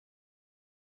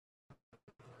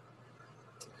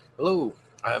Hello,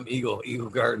 I'm Eagle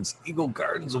Gardens, Eagle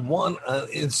Gardens 1 on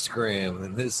Instagram,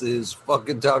 and this is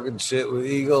fucking Talking Shit with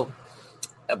Eagle,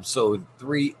 episode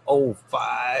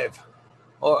 305.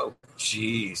 Oh,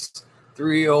 jeez,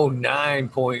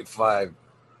 309.5.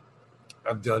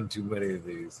 I've done too many of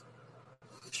these.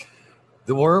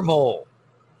 The wormhole.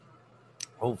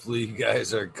 Hopefully, you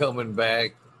guys are coming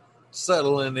back,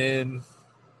 settling in.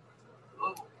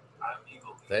 Hello, I'm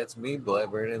Eagle. That's me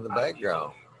blabbering in the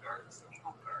background.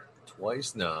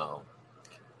 Twice now.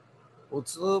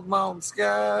 What's up, Mountain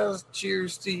Skies?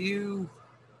 Cheers to you.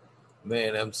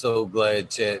 Man, I'm so glad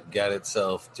chat got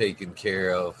itself taken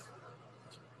care of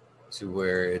to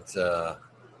where it's I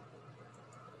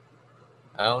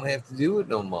don't have to do it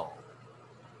no more.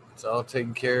 It's all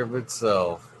taken care of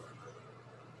itself.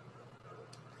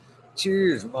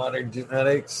 Cheers, Modern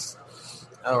Genetics.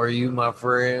 How are you, my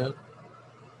friend?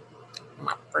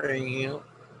 My friend.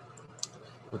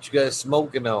 What you guys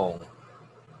smoking on?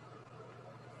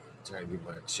 Trying to get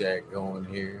my chat going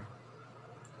here.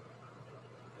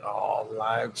 Oh,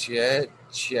 live chat.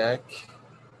 Check.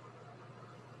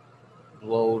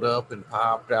 Blowed up and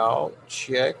popped out.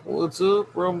 Check. What's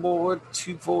up, Rumble?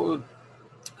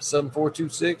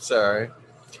 7426. Sorry.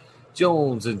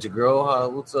 Jones and Jagroha.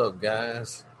 What's up,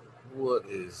 guys? What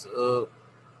is up?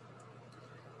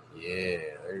 Yeah,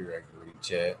 there you go. Read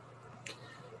chat.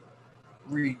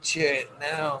 Read chat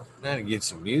now. Now to get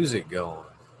some music going.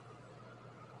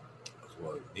 That's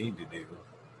what we need to do.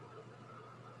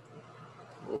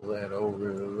 Pull that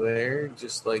over there.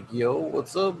 Just like, yo,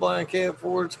 what's up, Blind Cat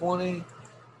 420?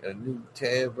 Got a new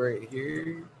tab right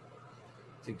here.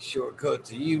 Take a shortcut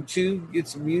to YouTube. Get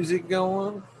some music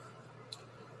going.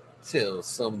 Till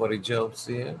somebody jumps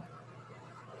in.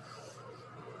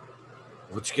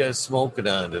 What you guys smoking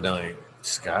on tonight?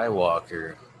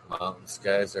 Skywalker. Mountain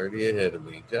Sky's already ahead of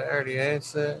me. Did I already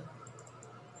ask that?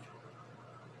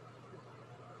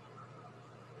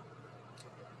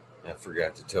 I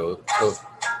forgot to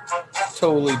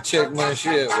totally check my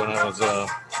shit when I was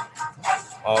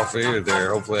off air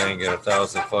there. Hopefully I ain't got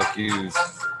 1,000 fuck yous.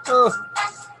 Oh,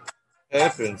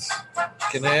 happens.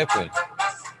 Can happen.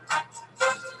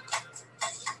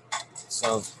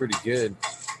 Sounds pretty good.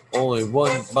 Only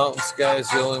one Mountain Sky is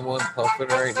the only one puffing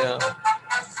right now.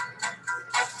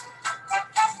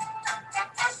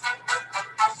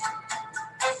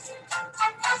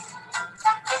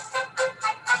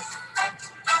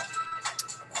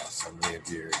 So many of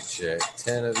you are in chat.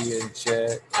 10 of you in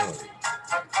chat.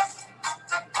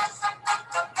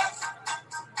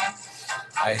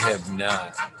 I have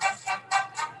not, to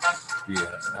be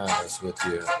honest with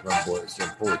you, Rumboy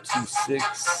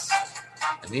 7426.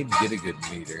 I need to get a good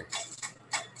meter.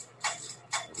 I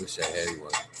wish I had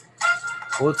one.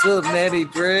 What's up, Natty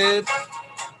Dread?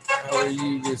 How are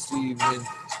you this evening?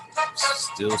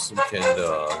 Still some Ken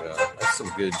Dog. That's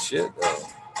some good shit, though.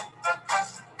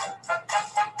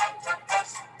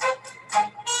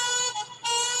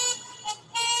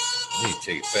 I need to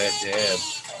take a fat dab.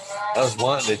 I was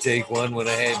wanting to take one when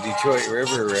I had Detroit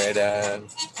River right on.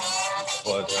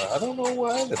 But I don't know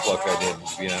why the fuck I didn't,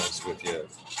 to be honest with you.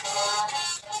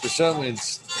 For some,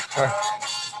 it's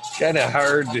kind of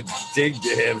hard to dig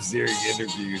dabs during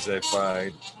interviews, I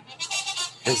find.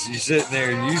 Because you're sitting there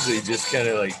and usually just kind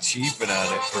of like cheaping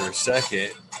on it for a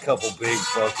second. A couple big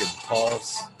fucking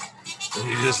puffs. And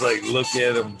you just like look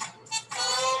at them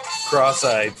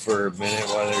cross-eyed for a minute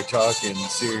while they're talking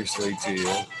seriously to you.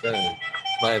 Kind of,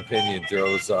 my opinion,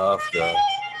 throws off the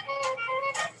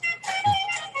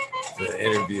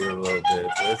interview a little bit.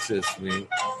 That's just me.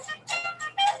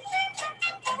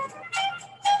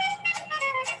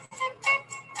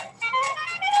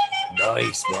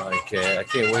 Nice, my cat. I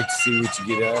can't wait to see what you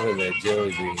get out of that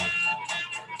jelly bean.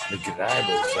 The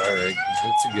Godiva's, all right.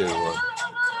 That's a good one.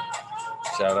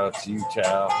 Shout out to you,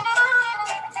 Chow.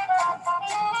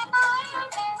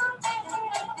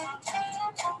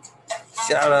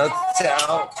 Shout out to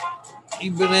Chow.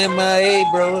 You been MIA,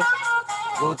 brother.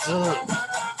 What's up?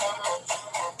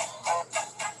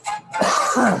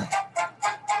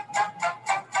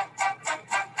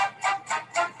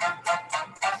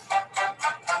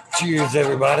 Cheers,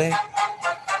 everybody.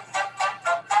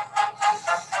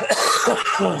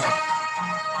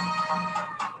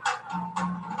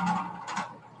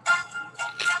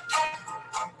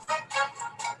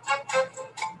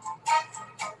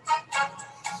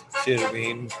 Shit, I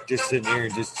mean, just sitting here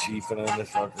and just chiefing on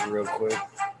this fucker real quick.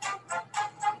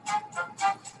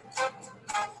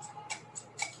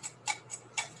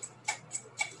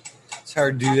 It's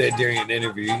hard to do that during an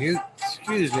interview.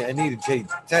 Excuse me, I need to take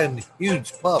 10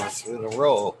 huge puffs in a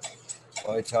row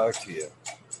while I talk to you.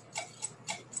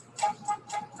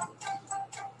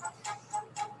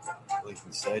 like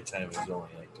the side time is only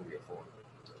like 3 or 4.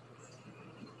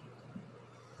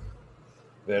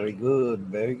 Very good,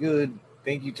 very good.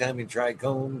 Thank you, Tommy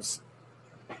Tricombs,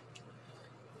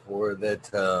 for that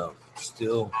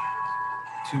still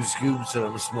 2 scoops that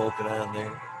I'm smoking on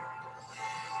there.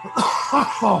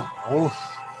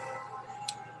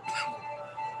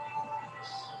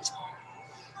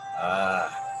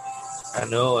 I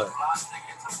know it.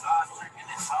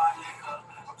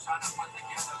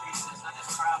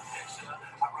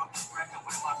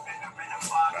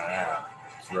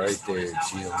 It's right there,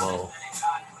 GMO.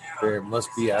 There, it must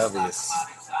be obvious.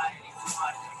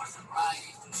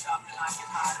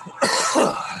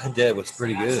 That was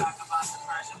pretty good.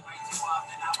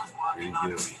 Pretty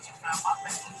good.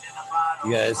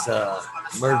 You guys,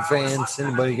 Merc fans?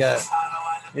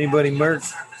 Anybody Merc?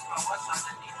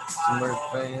 Some Merc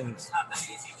fans?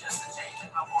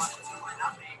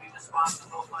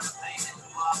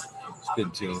 It's a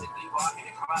good tune.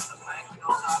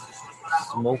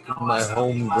 Smoking my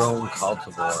homegrown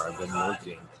cultivar. I've been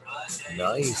working.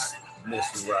 Nice,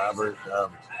 Mr. Robert.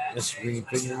 Mr. Green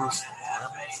Fingers.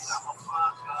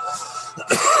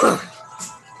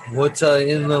 What's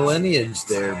in the lineage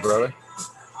there, brother?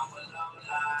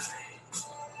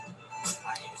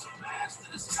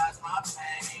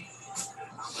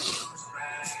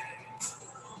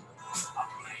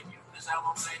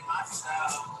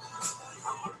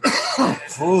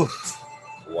 Oof.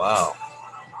 Wow.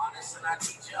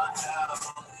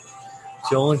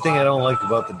 The only thing I don't like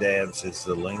about the dabs is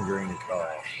the lingering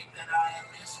cough,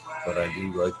 but I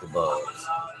do like the buzz.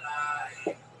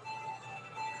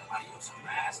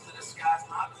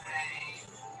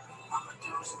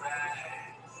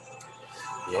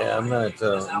 Yeah, I'm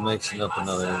not mixing up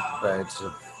another batch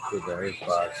of good ice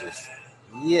boxes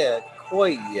yet,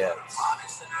 quite yet.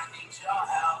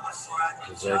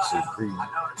 It's actually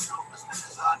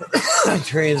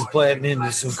transplanting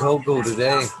into some cocoa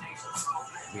today,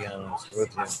 to be honest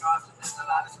with you. It's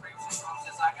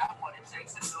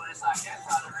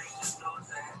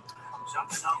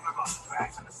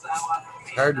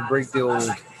hard to break the old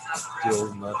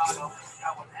method.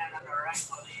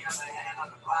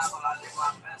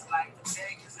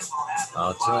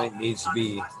 Tonight needs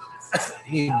to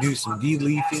do some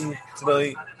de-leafing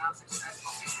tonight,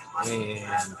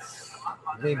 and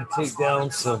maybe take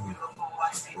down some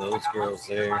those girls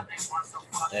there.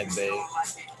 That bay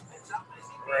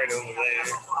right over there.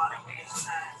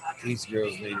 These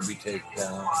girls need to be taken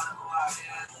down.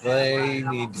 They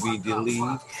need to be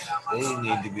deleted. They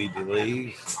need to be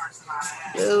deleted.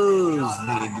 Those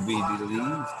need to be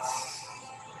deleted.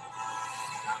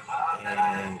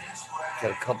 And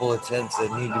got a couple of tents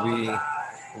that need to be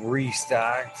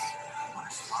restocked.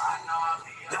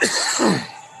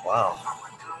 Wow.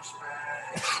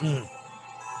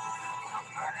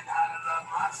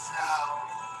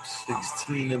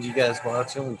 16 of you guys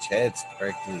watching. Chad's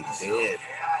practically dead.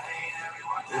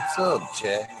 What's up,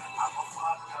 Chad?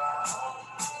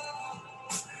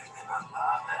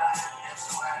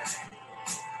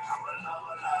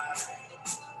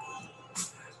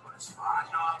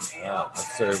 Wow, I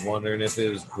started wondering if it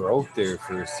was broke there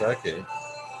for a second.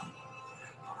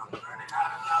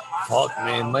 Fuck,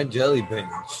 man, my jelly bean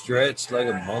stretched like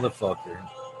a motherfucker.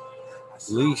 At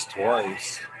least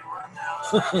twice.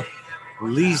 At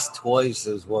least twice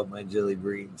is what my jelly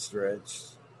bean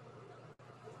stretched.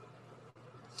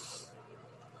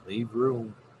 Leave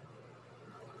room.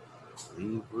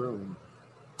 Leave room.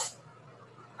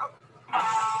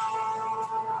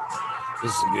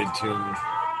 This is a good tune.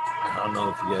 I don't know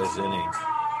if you guys any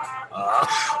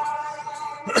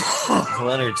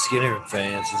Leonard Skinner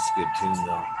fans. It's a good tune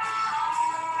though.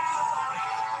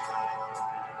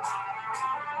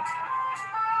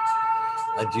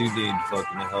 I do need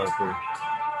fucking a helper.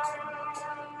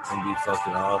 It'd be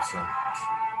fucking awesome.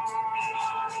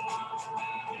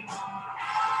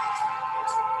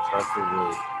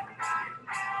 Preferably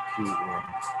cute one.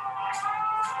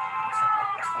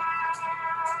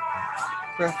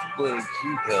 Preferably a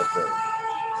cute helper.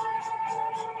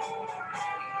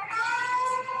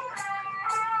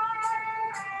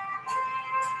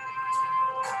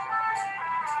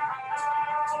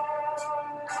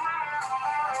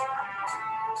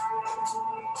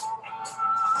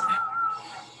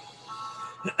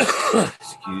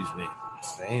 Excuse me.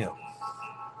 Damn.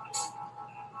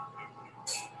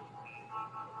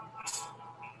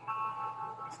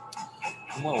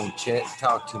 Come on, chat.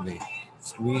 Talk to me.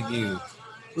 It's me and you.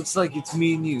 Looks like it's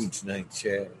me and you tonight,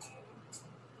 chat.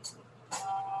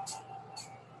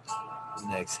 The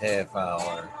next half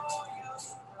hour.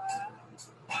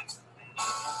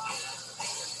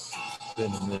 It's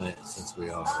been a minute since we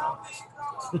hung out.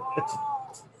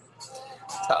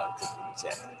 Talk to me,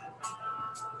 Jack.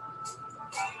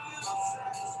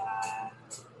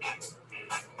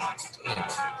 Damn,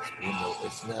 this window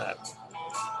is not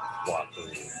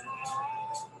cooperating.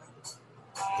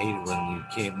 Hate it when you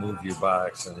can't move your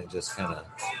box and it just kind of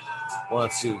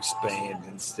wants to expand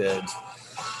instead.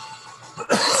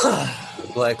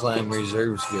 Black Lime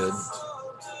Reserve's good.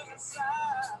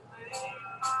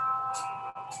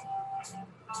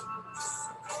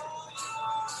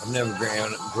 I've never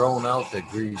grown out the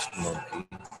greased monkey.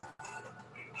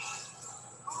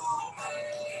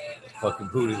 Fucking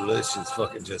Bootylicious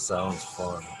fucking just sounds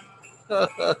fun.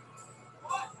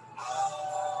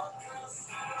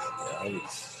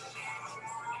 Yikes.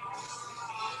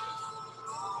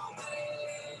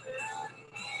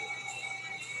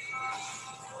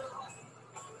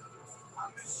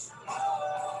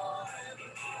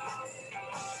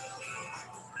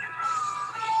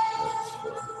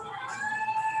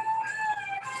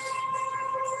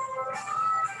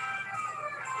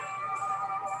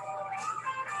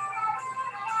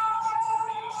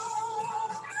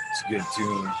 It's a good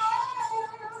tune.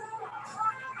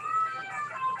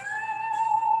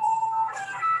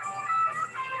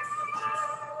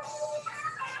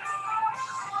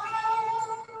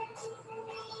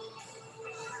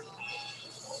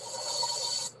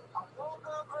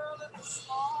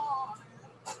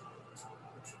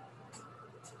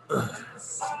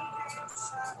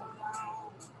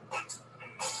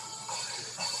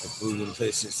 The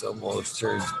Bootylicious almost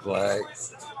turns black.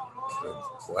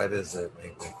 Why does that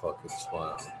make me fucking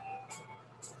smile?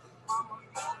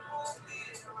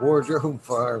 Wardrobe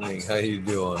Farming, how you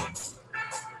doing?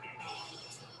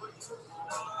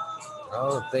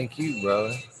 Oh, thank you,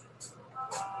 brother.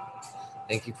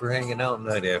 Thank you for hanging out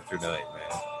night after night,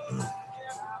 man.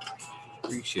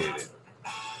 Appreciate it.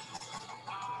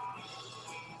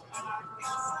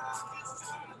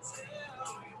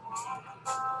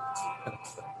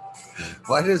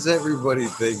 Why does everybody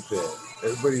think that?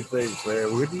 Everybody thinks,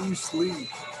 man, when do you sleep?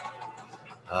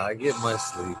 I get my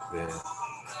sleep, man.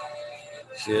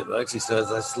 Shit, Lexi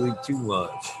says I sleep too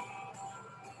much.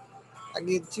 I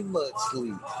get too much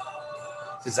sleep.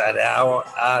 Just odd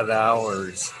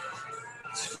hours.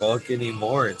 Fuck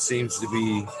anymore. It seems to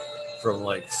be from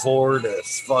like 4 to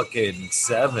fucking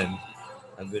 7.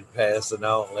 I've been passing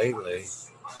out lately.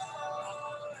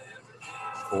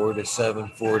 4 to 7,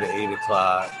 4 to 8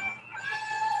 o'clock.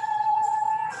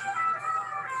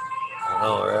 I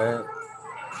know, right?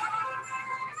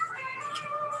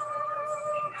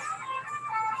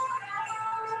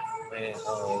 Man,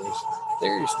 oh,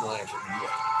 there's my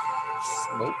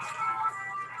smoke.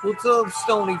 What's up,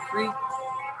 Stony Creek?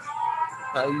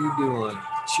 How you doing?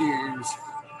 Cheers.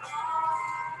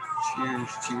 Cheers,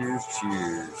 cheers,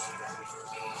 cheers.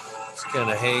 Just kind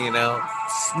of hanging out,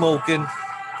 smoking.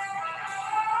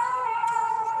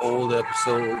 Old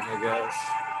episode, I guess.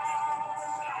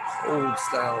 Old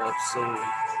style episode.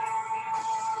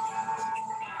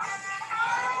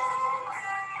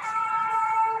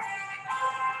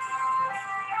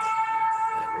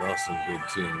 Yeah, lost some good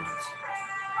tunes.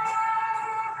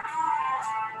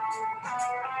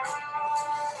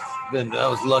 I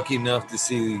was lucky enough to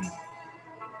see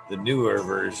the newer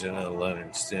version of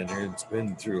Leonard Skinner. It's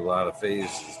been through a lot of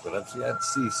phases, but I've got to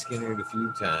see Skinner a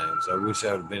few times. I wish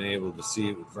I would have been able to see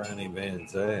it with Ronnie Van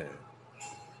Zant.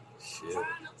 Shit.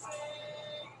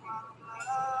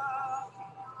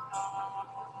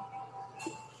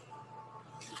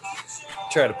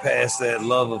 Try to pass that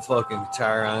love of fucking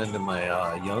guitar on to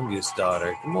my youngest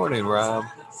daughter. Good morning, Rob.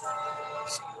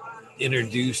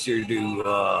 Introduced her to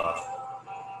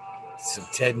some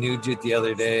Ted Nugent the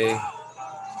other day.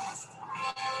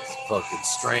 Fucking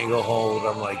Stranglehold.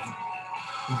 I'm like,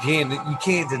 you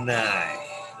can't deny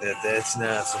that that's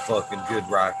not some fucking good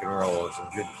rock and roll, some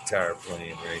good guitar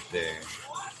playing right there.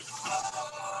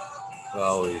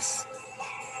 Always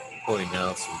pointing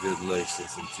out some good licks and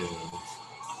some tunes.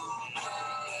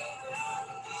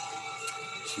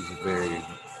 She's a very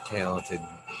talented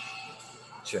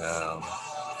child.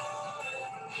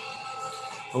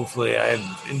 Hopefully I've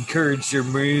encouraged her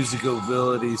musical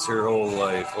abilities her whole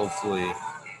life. Hopefully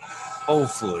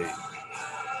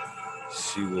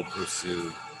she will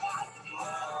pursue.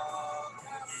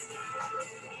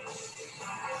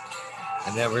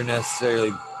 I never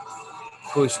necessarily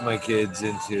push my kids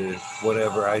into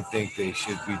whatever I think they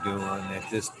should be doing. At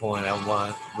this point,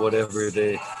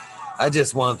 I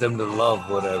just want them to love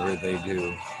whatever they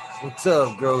do. What's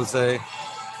up, Grosse? I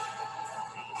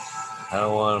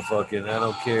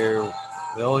don't care.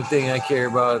 The only thing I care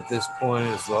about at this point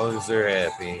is as long as they're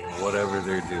happy, whatever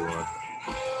they're doing.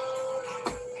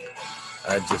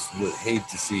 I just would hate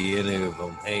to see any of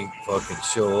them fucking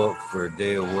show up for a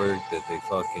day of work that they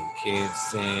fucking can't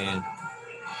stand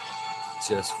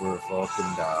just for a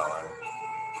fucking dollar.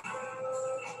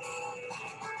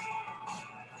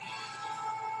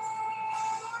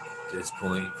 At this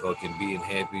point, fucking being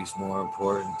happy is more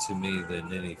important to me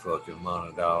than any fucking amount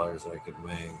of dollars I could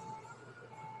make.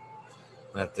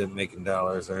 Not that making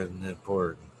dollars aren't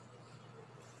important.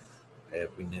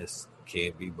 Happiness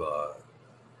can't be bought.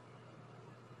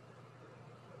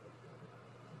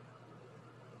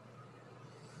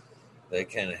 That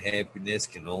kind of happiness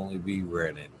can only be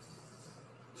rented,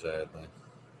 sadly.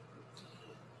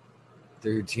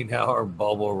 13-hour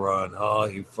bubble run. Oh,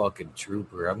 you fucking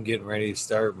trooper. I'm getting ready to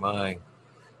start mine.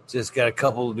 Just got a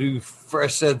couple new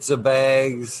fresh sets of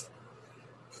bags.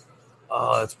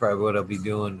 Oh, that's probably what I'll be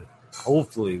doing.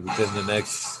 Hopefully within the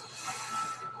next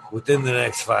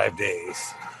 5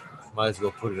 days. Might as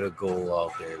well put a goal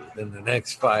out there. Within the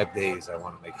next 5 days, I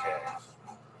want to make cash.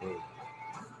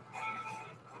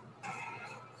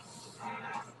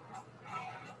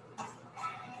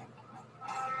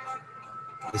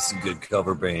 This is a good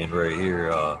cover band right here.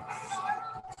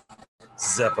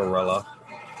 Zepparella.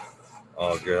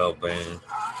 All girl band.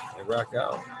 They rock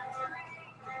out.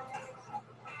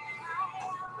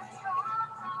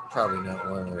 Probably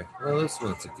not one of well, this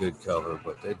one's a good cover,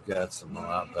 but they've got some a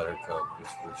lot better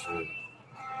covers for sure.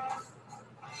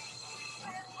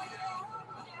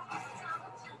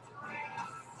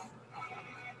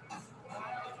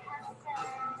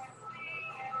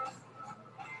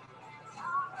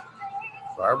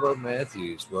 Barbara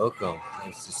Matthews, welcome.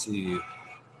 Nice to see you.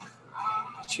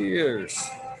 Cheers.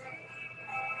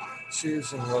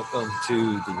 Cheers and welcome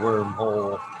to the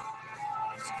wormhole.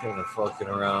 Just kind of fucking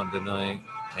around tonight,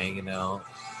 hanging out.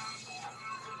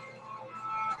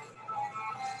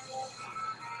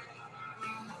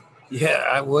 Yeah,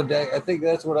 I think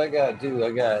that's what I got too.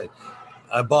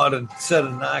 I bought a set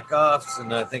of knockoffs,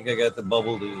 and I think I got the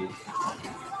Bubble Dude.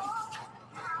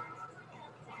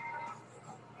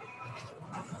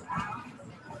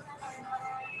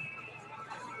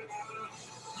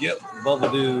 Yep,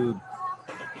 Bubble Dude.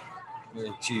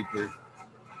 They're cheaper.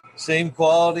 Same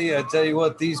quality. I tell you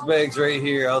what, these bags right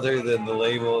here, other than the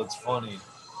label, it's funny.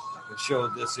 I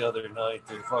showed this the other night.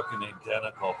 They're fucking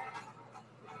identical.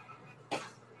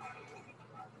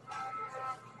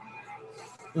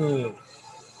 The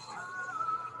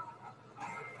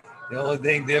only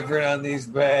thing different on these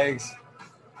bags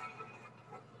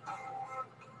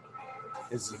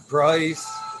is the price.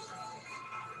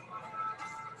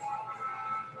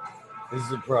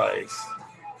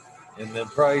 And the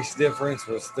price difference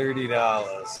was $30.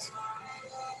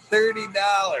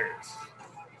 $30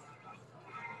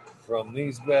 from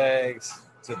these bags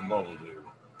to the Bubble Dude.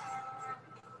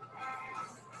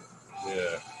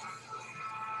 Yeah.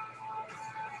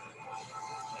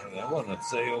 And I want to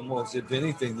say almost, if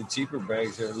anything, the cheaper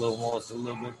bags are almost a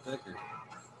little bit thicker.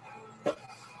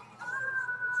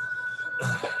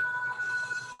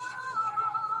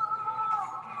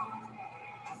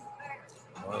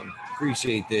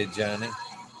 Appreciate that, Johnny.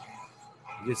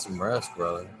 Get some rest,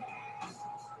 brother.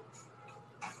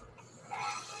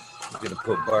 I'm gonna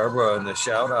put Barbara in the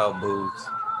shout out booth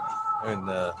in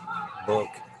the book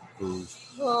booth.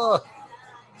 Oh,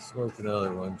 smoked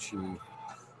another one, chew.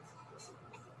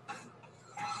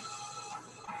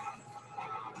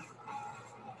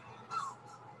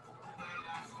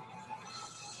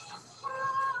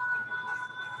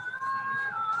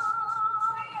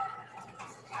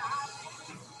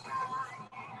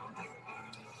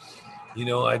 You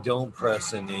know, I don't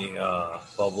press any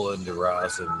bubble into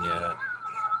rosin yet.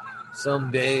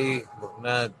 Someday, but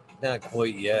not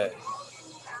quite yet.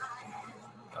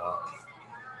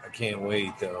 I can't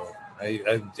wait though.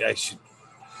 I should.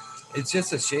 It's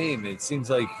just a shame. It seems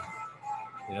like,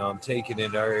 you know, I'm taking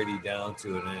it already down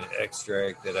to an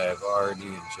extract that I've already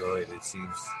enjoyed. It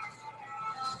seems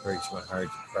it breaks my heart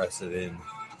to press it in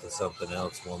to something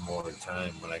else one more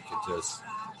time when I could just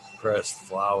press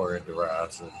flour into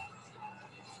rosin,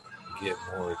 get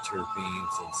more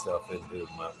terpenes and stuff into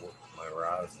my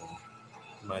rosin.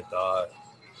 My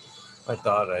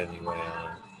thought anyway on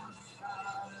it.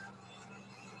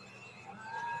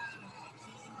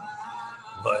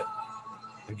 But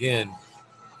again,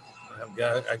 I've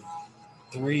got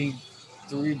three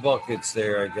buckets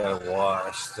there I gotta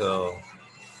wash, so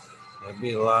there'll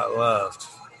be a lot left.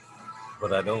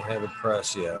 But I don't have a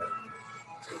press yet.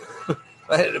 If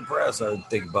I had a press, I would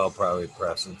think about probably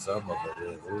pressing some of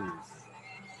it at least.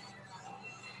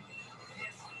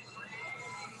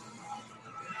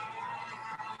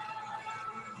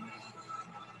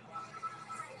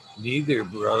 Neither,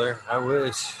 brother. I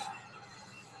wish.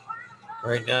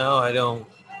 Right now, I don't.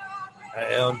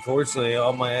 Unfortunately,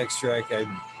 all my extract I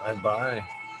buy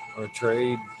or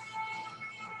trade,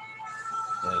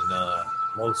 and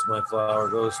most of my flour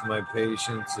goes to my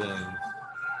patients, and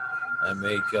I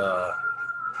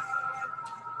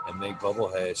make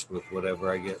bubble hash with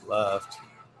whatever I get left,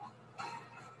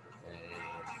 and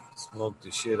smoke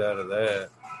the shit out of that.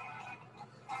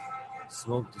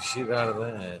 Smoke the shit out of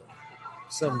that.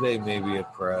 Someday maybe a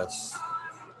press.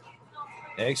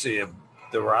 Actually,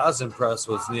 the rosin press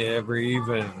was never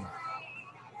even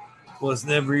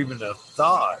a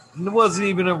thought. It wasn't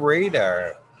even a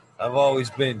radar. I've always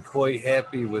been quite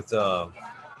happy with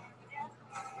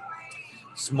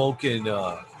smoking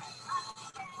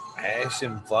hash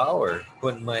and flour,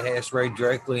 putting my hash right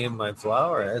directly in my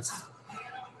flour. That's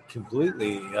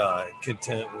completely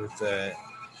content with that.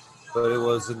 But it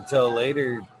was until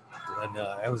later when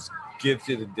I was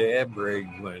gifted a dab rig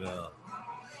when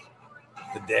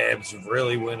the dabs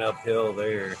really went uphill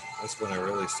there. That's when I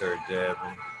really started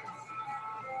dabbing.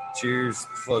 Cheers,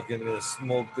 fucking gonna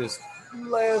smoke this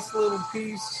last little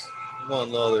piece.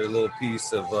 One other little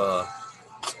piece of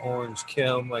orange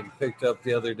kelm I picked up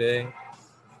the other day.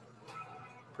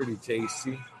 Pretty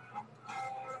tasty.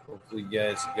 Hopefully, you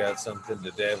guys have got something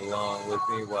to dab along with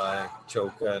me while I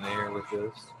choke on air with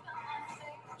this.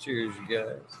 Cheers, you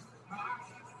guys.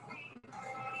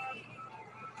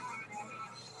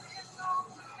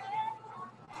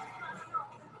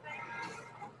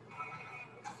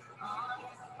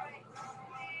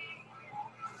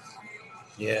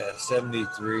 Yeah,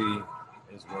 73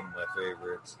 is one of my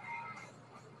favorites.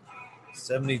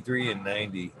 73 and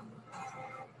 90.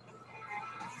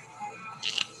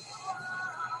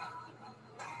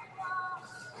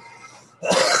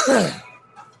 And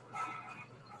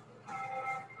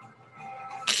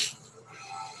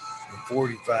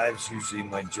 45 is usually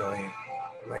my joint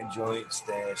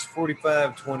stash.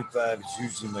 45, 25 is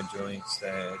usually my joint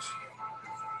stash.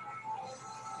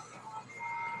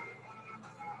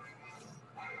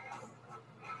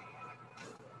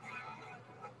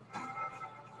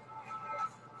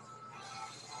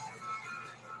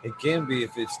 It can be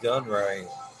if it's done right,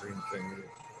 green finger.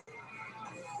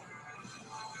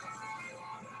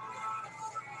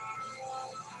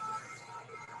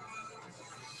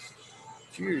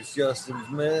 Cheers, Justin's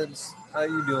Meds. How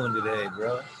you doing today,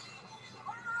 bro?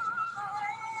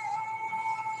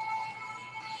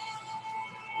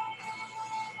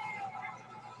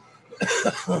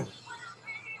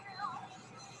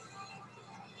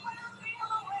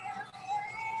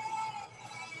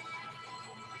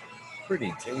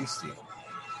 Pretty tasty.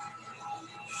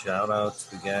 Shout out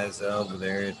to the guys over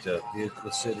there at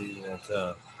Vehicle City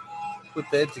that put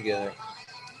that together.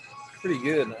 Pretty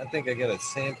good. I think I got a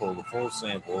sample, the full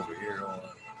sample over here.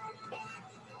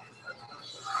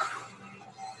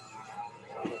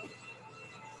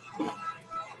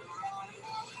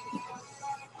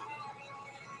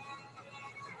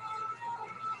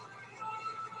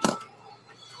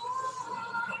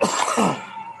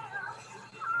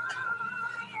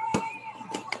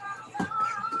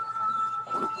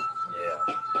 Yeah.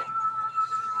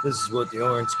 This is what the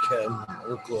orange can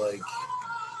look like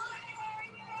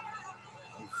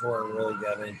before I really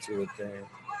got into it there.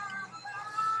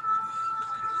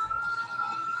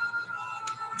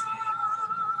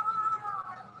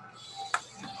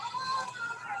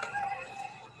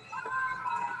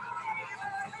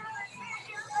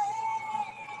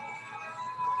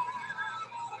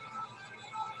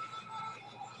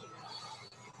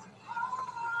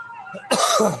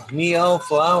 Neo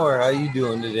Flower, how you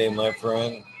doing today, my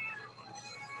friend?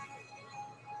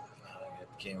 I got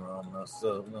the camera all messed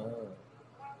up. No.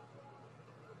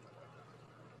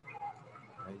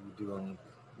 How you doing,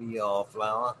 Neo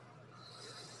Flower?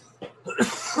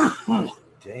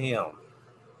 Damn.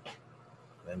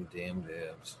 Them damn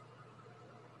dabs.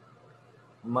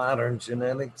 Modern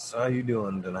Genetics, how you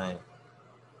doing tonight?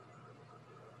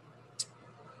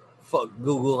 Fuck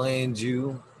Google and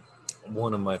you.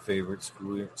 One of my favorite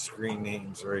screen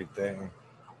names right there.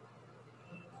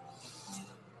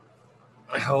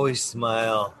 I always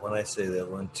smile when I say that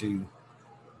one too,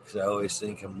 because I always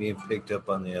think I'm being picked up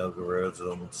on the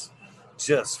algorithms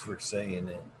just for saying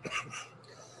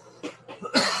it.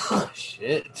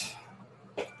 Shit.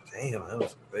 Damn, that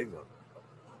was a big one.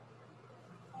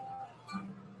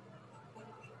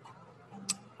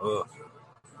 Ugh.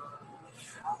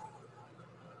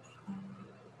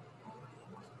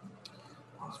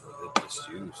 That's what they just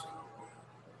used.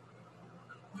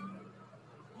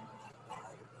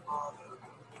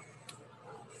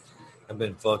 I've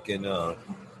been fucking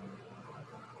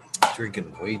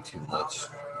drinking way too much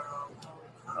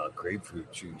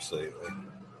grapefruit juice lately.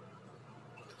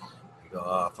 go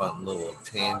off on little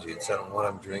tangents on what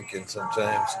I'm drinking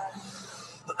sometimes.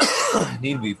 I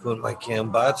need to be putting my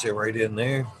kombucha right in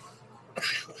there.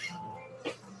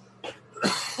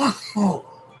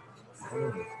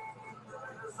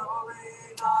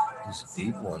 It's a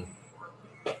deep one.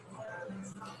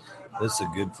 This is a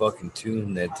good fucking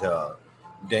tune that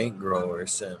Dank Grower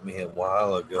sent me a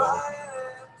while ago.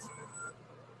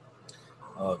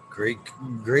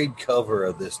 Great cover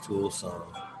of this Tool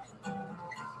song.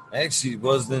 I actually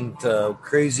wasn't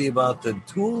crazy about the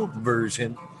Tool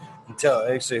version until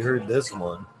I actually heard this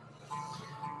one.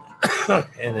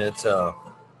 And it's a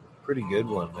pretty good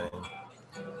one, man.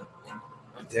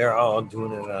 They're all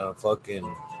doing it on a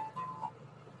fucking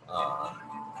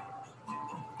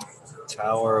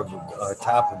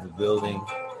top of a building.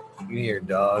 You can hear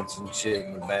dogs and shit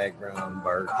in the background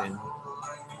barking.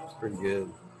 It's pretty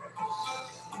good.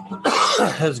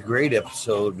 That was a great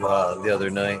episode the other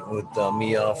night with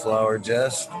Mia Flower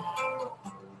Jess.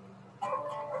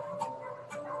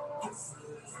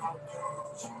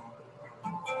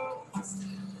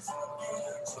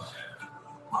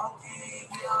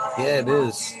 Yeah, it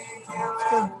is.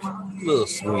 It's a little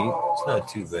sweet. It's not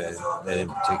too bad, that in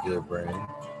particular brand.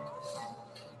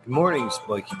 Good morning,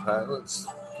 Spiky Pilots.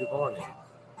 Good morning.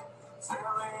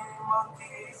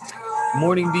 Good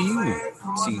morning to you,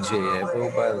 CJ Apple,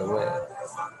 by the way.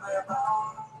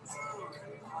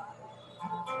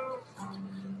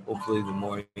 Hopefully the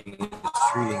morning is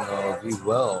treating all of you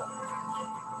well.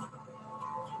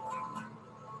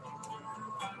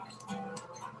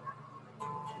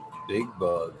 Big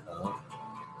Bug, huh?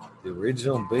 The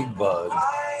original Big Bug.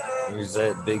 Where's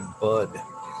that Big Bud?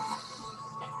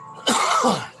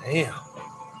 Damn.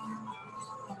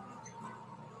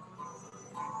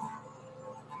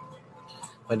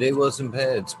 My day wasn't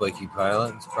bad, Spiky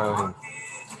Pilot. It's probably,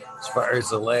 as far as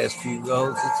the last few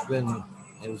goes,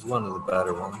 it was one of the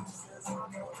better ones.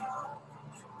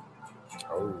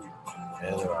 Oh,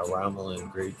 Heather, Ramelin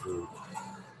grapefruit.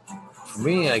 For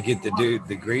me, I get the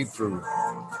grapefruit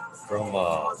from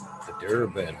the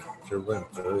Durban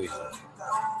Poison.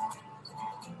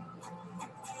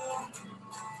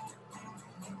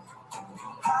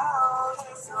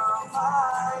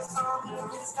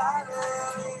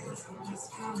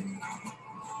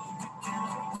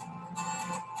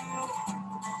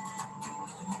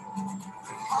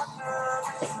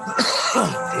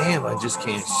 Damn, I just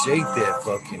can't shake that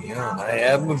fucking yarn. I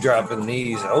have been dropping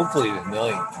these, hopefully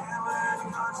tonight.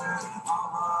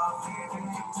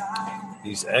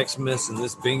 These Xmas and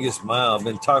this Bingus Mile, I've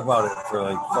been talking about it for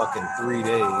like fucking 3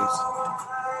 days.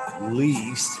 At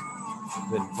least.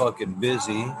 Been fucking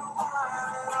busy.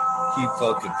 Keep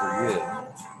fucking forgetting.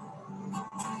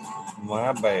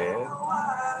 My bad.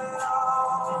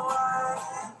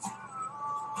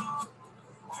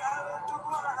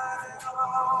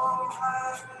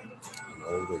 An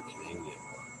older Canadian.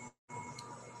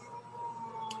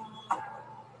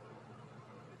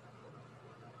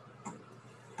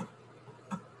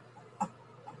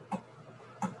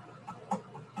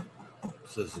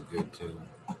 This is a good tune.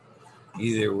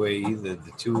 Either way, either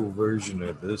the Tool version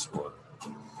or this one.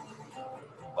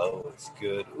 Oh, it's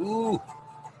good. Ooh.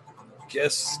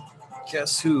 Guess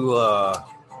who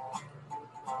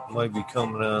might be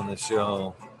coming on the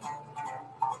show.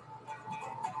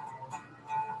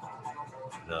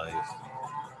 Nice.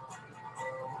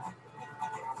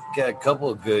 Got a couple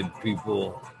of good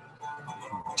people.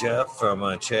 Jeff from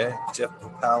chat. Jeff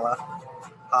Popala.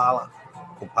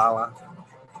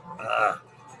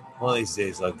 One of these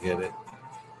days I'll get it.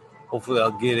 Hopefully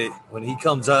I'll get it when he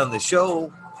comes on the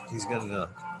show. He's gonna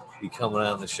be coming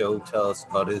on the show, tell us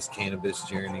about his cannabis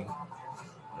journey.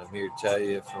 I'm here to tell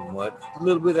you from what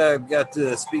little bit I've got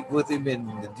to speak with him in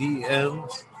the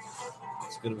DMs.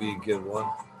 It's gonna be a good one.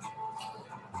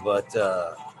 But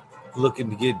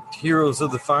looking to get Heroes of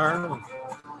the Farm.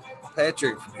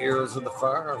 Patrick from Heroes of the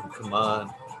Farm, come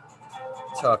on.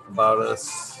 Talk about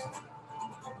us.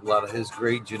 A lot of his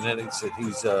great genetics that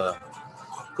he's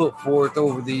put forth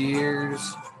over the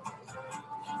years.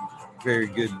 Very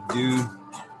good dude.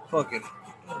 Fucking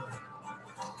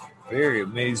very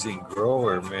amazing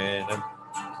grower, man.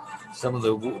 Some of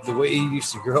the way he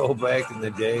used to grow back in the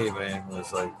day, man,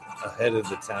 was like ahead of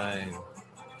the time.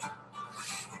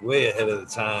 Way ahead of the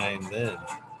time then.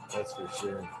 That's for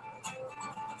sure.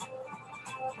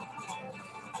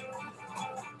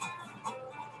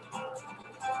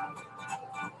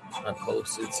 I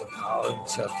posted some pollen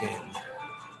chucking.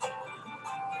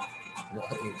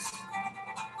 Nice.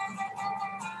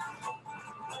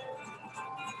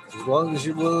 As long as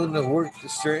you're willing to work the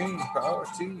strain, power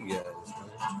to you guys,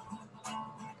 man.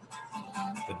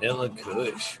 Vanilla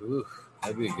Kush. Ooh.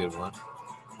 That'd be a good one.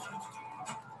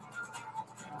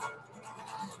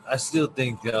 I still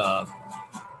think the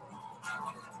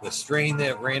strain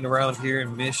that ran around here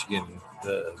in Michigan,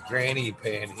 the granny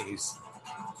panties,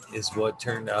 is what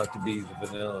turned out to be the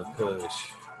Vanilla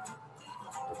Kush.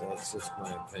 But that's just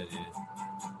my opinion.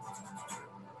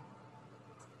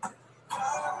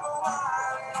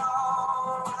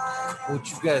 What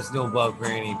you guys know about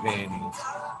granny panties?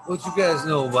 What you guys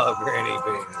know about granny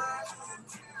panties?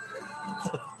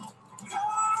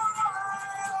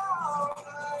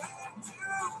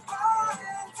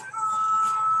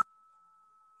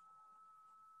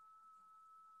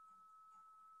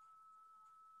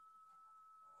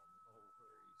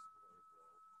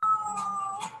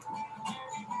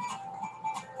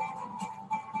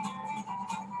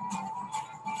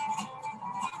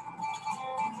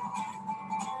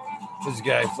 This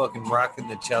guy fucking rocking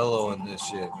the cello and this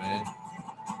shit, man.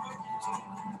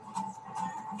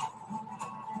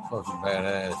 Fucking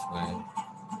badass, man.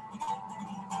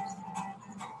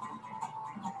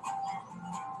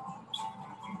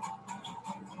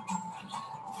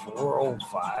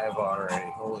 $4:05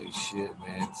 already. Holy shit,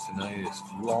 man. Tonight is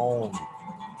flown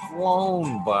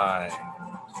by.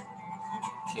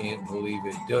 Can't believe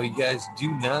it. Though you guys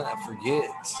do not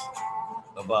forget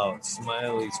about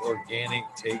Smiley's organic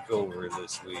takeover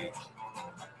this week.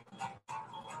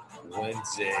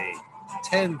 Wednesday,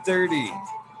 10:30.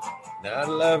 Not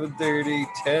 11:30,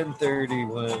 10:30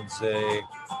 Wednesday.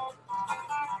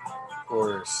 Of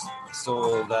course, the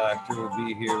Soul Doctor will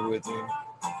be here with him.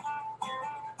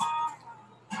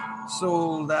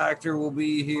 Soul Doctor will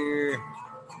be here.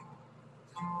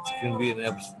 It's going to be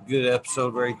a good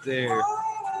episode right there.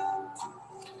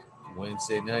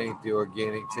 Wednesday night, the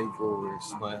organic takeover,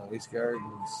 Smiley's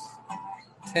Gardens,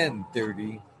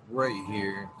 10:30, right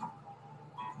here.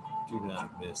 Do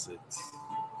not miss it.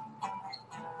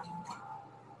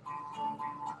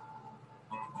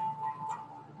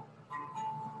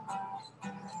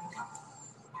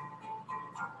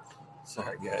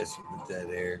 Sorry, guys, for the dead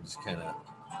air. Just kind of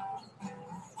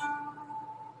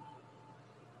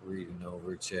reading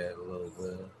over chat a little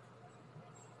bit.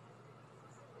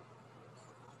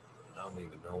 I don't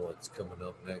even know what's coming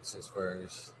up next as far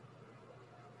as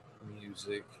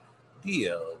music.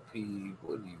 DLP,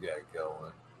 what do you got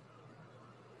going?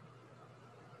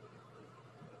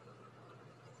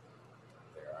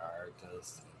 There are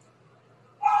Dusty.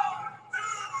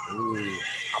 Ooh,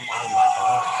 I'm on my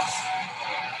arms.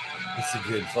 It's a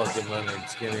good fucking Leonard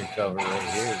Skinner cover right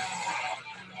here.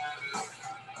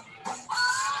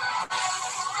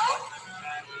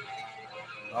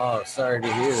 Oh, sorry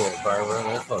to hear that, Barbara.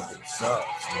 That fucking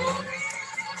sucks, man.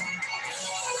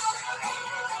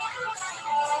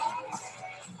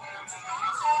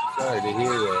 Sorry to hear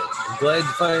that. I'm glad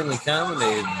you finally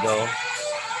commented, though.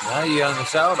 Now you're on the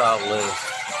shout-out list.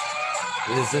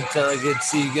 It isn't until I get to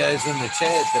see you guys in the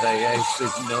chat that I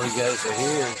actually know you guys are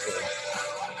here to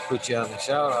put you on the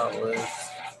shout-out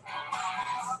list.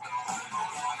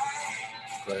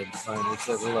 Glad you finally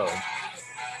said hello.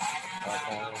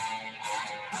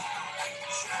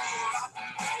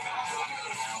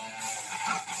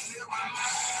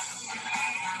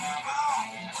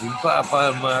 You can pop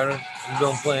on, Marta. You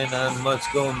don't plan on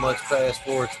going much past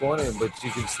 420, but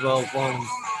you can smoke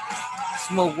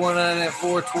one on that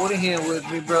 420 here with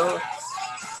me, bro.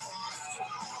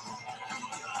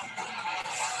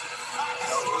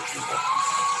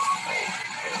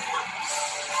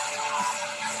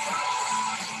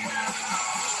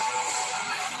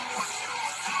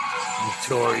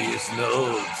 Notorious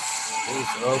Nodes.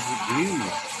 It's overdue,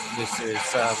 Mr.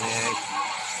 Insomniac.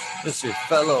 Mr.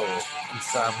 Fellow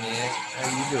Insomniac, how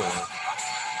you doing?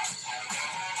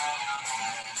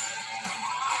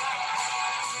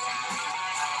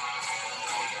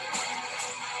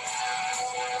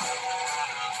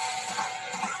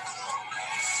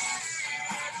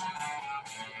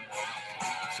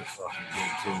 It's a fucking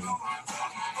good tune.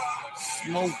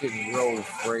 Smoking Roll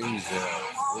Fraser.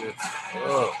 It's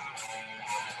up.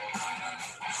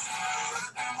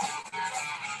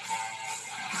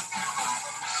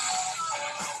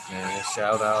 Man, the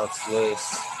shout outs list.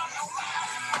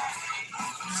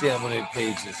 See how many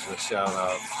pages the shout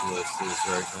outs list is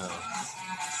right now.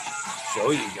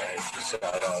 Show you guys the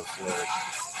shout outs list.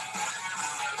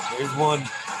 There's 1,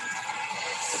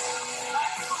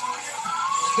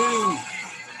 2,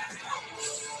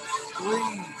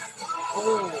 3,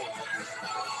 4,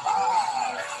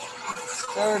 5.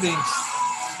 Starting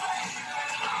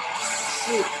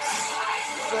 6,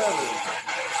 7.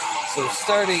 So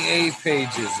starting 8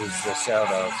 pages is the shout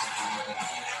outs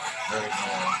right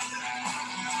now.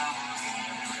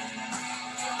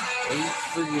 8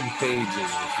 friggin' pages,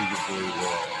 if you can believe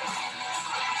that.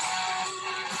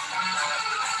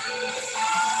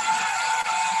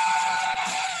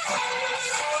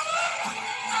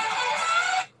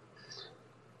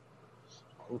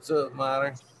 What's up,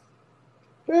 Modern?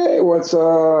 Hey, what's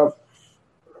up?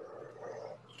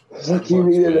 It's like you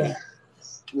need to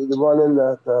run in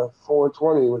that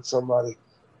 420 with somebody.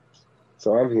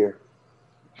 So I'm here.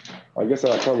 I guess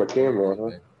I'll turn my camera on,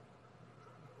 huh?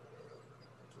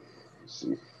 Let's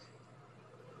see.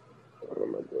 What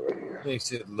am I doing here?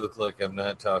 Makes it look like I'm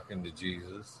not talking to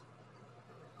Jesus.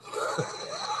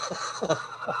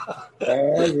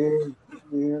 I'm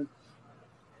here.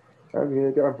 I'm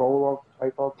here. Got a bowl of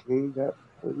pipe all cleaned up.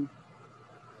 Pretty.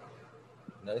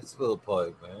 Nice little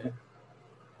pipe, man.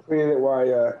 Cleaning it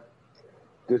while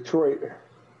Detroit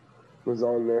was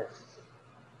on there.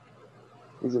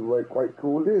 He's a quite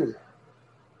cool dude.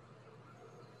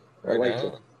 I like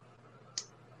him.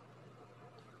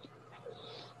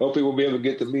 Hopefully we'll be able to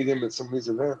get to meet him at some of these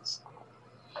events.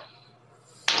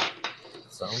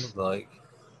 Sounded like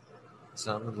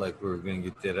we were going to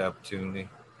get that opportunity.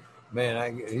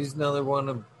 Man, he's another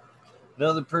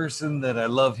person that I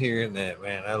love hearing that,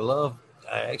 man. I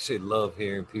actually love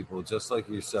hearing people just like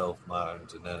yourself, Modern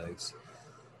Genetics,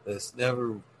 that's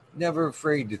never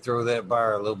afraid to throw that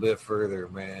bar a little bit further,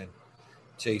 man.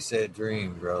 Chase that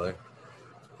dream, brother.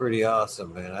 It's pretty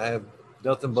awesome, man. I have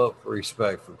nothing but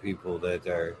respect for people that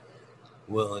are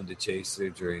willing to chase their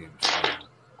dreams, man.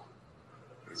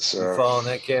 You fall in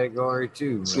that category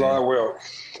too, it's man. A lot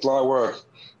of work.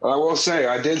 I will say,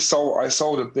 I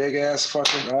sold a big ass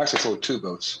fucking. I actually sold 2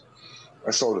 boats.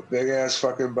 I sold a big ass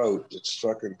fucking boat that's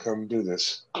fucking come do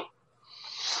this. I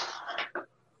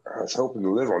was hoping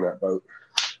to live on that boat.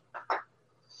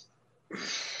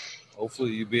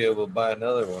 Hopefully you'll be able to buy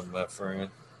another one, my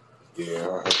friend. Yeah,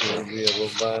 I hope so. You'll be able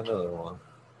to buy another one.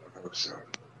 I hope so.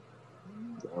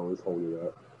 I always hold it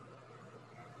up.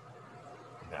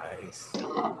 Nice.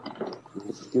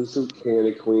 Let's give some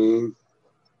Candy Queen.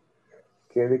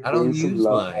 I don't use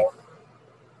mine.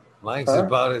 Mine's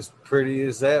about as pretty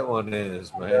as that one is,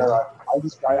 man. Yeah,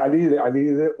 I needed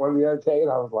it one the other day,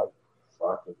 and I was like,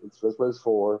 "Fuck it, it's what it's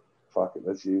for. Fuck it,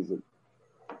 let's use it."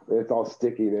 It's all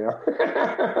sticky now.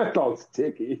 It's all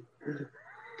sticky.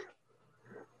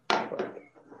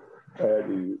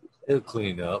 It'll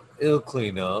clean up.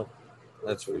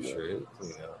 That's for sure. It'll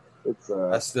clean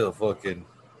up. I still fucking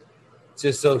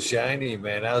just so shiny,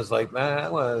 man. I was like, man, I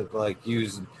want to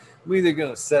use. I'm either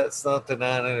gonna set something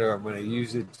on it or I'm gonna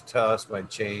use it to toss my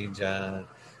change on.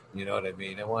 You know what I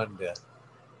mean? I wanted to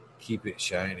keep it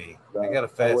shiny. I got a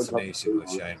fascination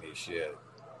with shiny shit.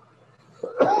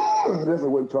 I definitely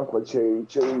wouldn't toss my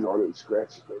chains on it and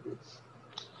scratch it, maybe.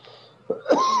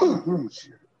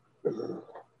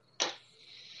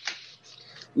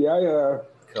 Yeah,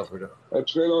 covered up. I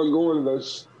plan on going to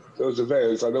those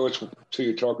events. I know which two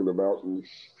you're talking about, and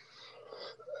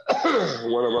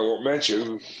one of them I won't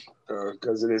mention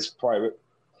because it is private.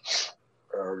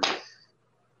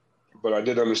 But I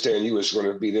did understand you was going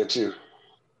to be there too.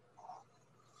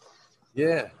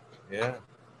 Yeah.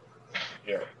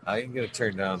 I ain't gonna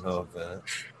turn down no event.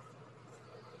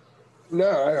 No,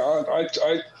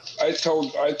 I told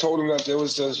him that there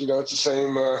was it's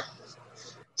the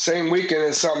same weekend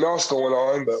as something else going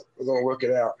on, but we're gonna work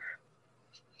it out.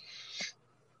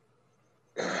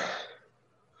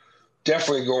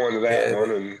 Definitely going to that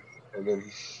one, and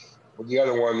then with the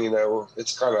other one,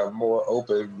 it's kind of more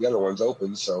open. The other one's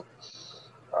open, so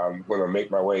I'm gonna make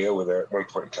my way over there at one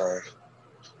point in time.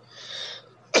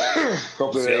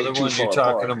 Hopefully, the other one you're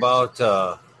talking about.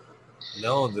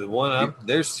 No, the one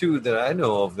there's 2 that I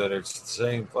know of that are the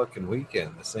same fucking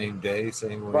weekend, the same day,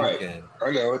 same weekend. Right.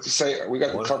 I know it's the same. We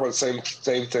got to talk about the same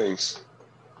things.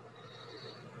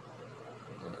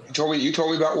 You told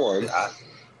me about one.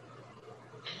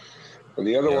 And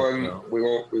the other one we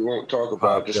won't talk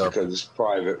about just because it's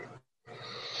private.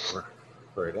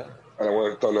 Right on. I don't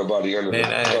want to throw nobody under the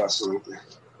bus.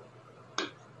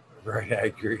 Right, I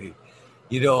agree.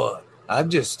 I'm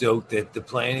just stoked that the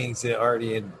planning's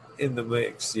already in the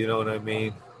mix. You know what I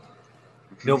mean?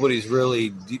 Nobody's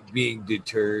really being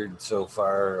deterred so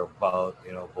far about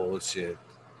bullshit.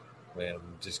 Man,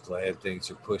 I'm just glad things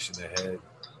are pushing ahead.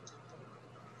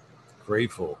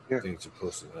 Grateful things are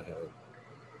pushing ahead.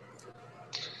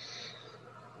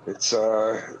 It's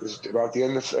about the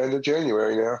end of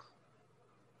January now.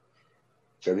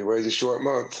 February's a short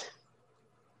month,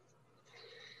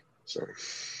 so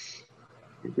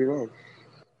it'll be long.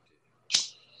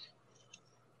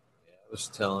 I was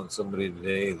telling somebody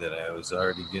today that I was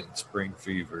already getting spring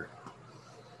fever.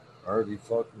 Already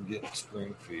fucking getting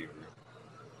spring fever.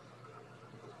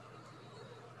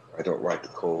 I don't like the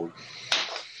cold.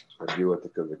 I deal with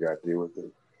it because I got to deal with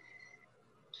it.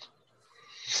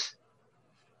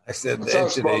 I said What's that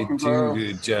up, today Smoking too Bro? to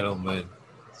a gentleman.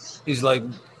 He's like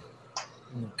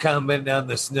commenting on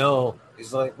the snow.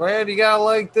 He's like, man, you gotta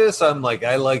like this. I'm like,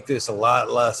 I like this a lot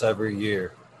less every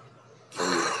year.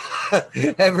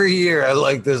 Every year I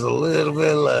like this a little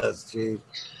bit less, Chief.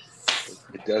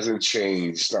 It doesn't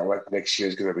change. It's not like next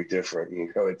year's going to be different.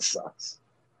 You know, it sucks.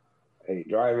 I hate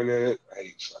driving in it. I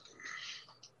hate fucking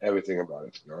everything about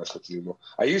it, to be honest with you.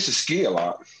 I used to ski a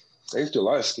lot. I used to do a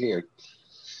lot of skiing.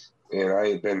 And I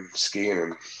had been skiing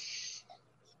in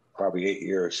probably 8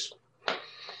 years.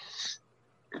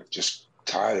 Just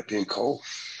tired of being cold.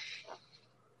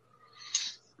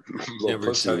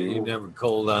 You never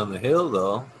cold on the hill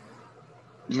though.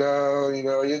 No, you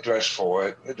know, you dress for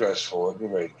it. You're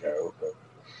ready to go. But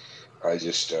I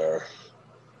just, I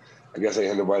guess I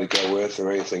had nobody to go with or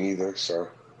anything either. So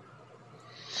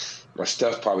my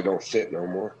stuff probably don't fit no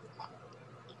more.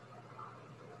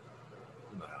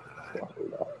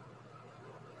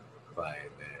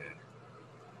 Buying that.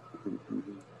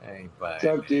 I ain't buying What's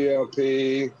up,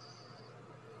 DLP?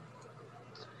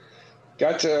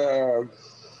 Got to,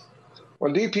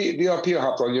 well, DLP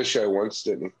hopped on your show once,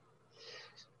 didn't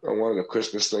he? On one of the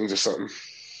Christmas things or something.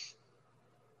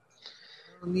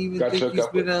 I don't even think he's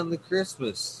been on the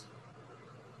Christmas.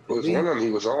 It was one of them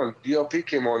he was on. DLP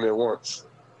came on there once.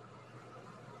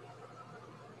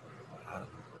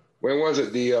 When was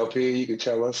it, DLP? You can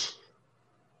tell us.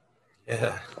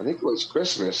 Yeah. I think it was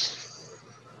Christmas.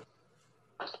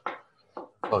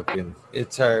 Fucking,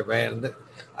 it's hard, man.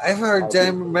 I have a hard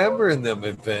time remembering them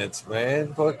events,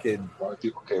 man. Fucking, a lot of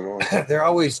people came on. they're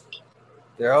always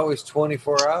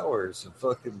 24 hours of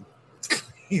fucking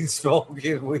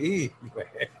smoking weed,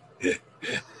 man.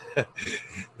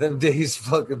 Them days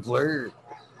fucking blurred.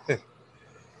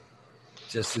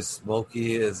 Just as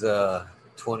smoky as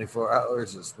 24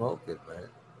 hours of smoking, man.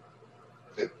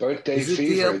 Birthday is it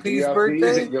fever. DLP's birthday?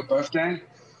 Is it your birthday?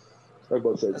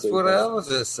 That's what I was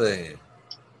just saying.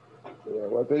 Yeah,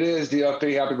 well, if it is,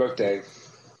 DLP, happy birthday.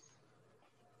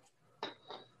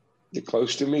 You're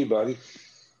close to me, buddy.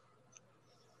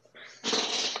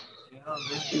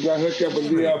 You got hooked up with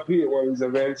DLP at one of these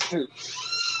events, too.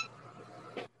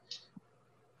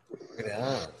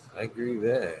 Yeah, I agree with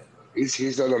that.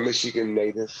 He's not a Michigan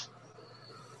native.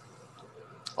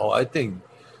 Oh, I think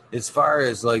as far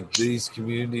as like these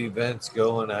community events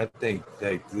going, I think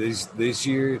like this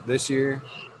year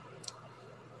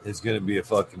is going to be a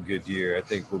fucking good year. I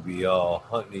think we'll be all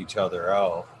hunting each other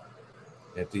out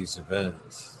at these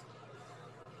events.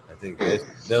 I think that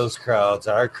those crowds,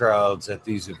 our crowds at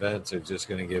these events, are just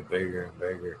going to get bigger and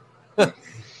bigger.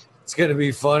 It's going to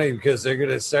be funny because they're going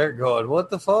to start going, "What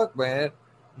the fuck, man?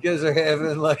 You guys are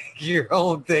having like your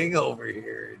own thing over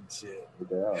here and shit."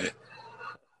 Yeah.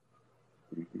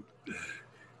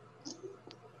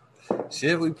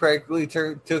 Shit, we practically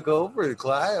took over the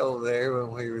Clio there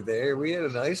when we were there. We had a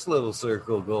nice little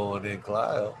circle going in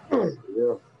Clio.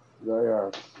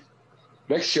 Yeah.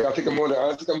 Next year, I think I'm going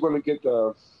to get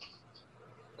go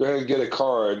ahead and get a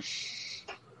card,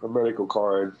 a medical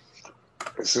card,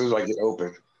 as soon as I get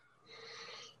open.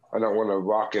 I don't want to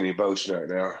rock any boats right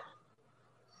now.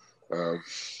 I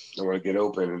want to get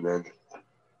open, and then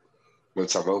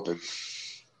once I'm open,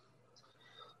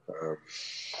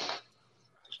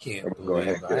 can't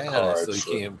believe. I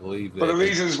honestly can't believe that. For the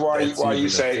reasons why you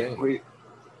say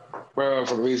for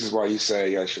the reasons why you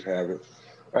say I should have it,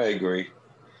 I agree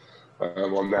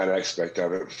on that aspect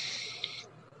of it.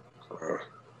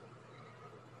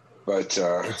 But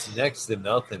it's next to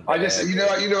nothing. I just you know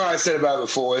what I said about it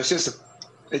before. It just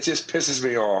pisses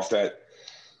me off that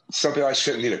something I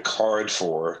shouldn't need a card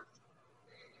for,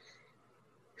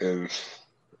 and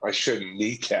I shouldn't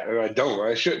need that, and I don't.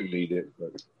 I shouldn't need it,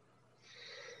 but.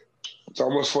 It's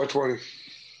almost 4:20.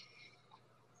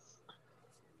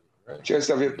 Right. Just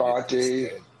of your party.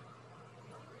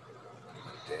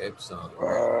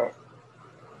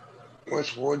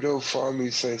 What's Wardrobe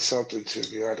Farmy say something to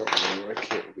me? I don't know. I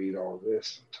can't read all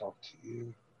this and talk to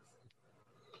you.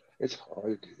 It's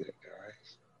hard to do that,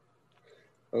 guys.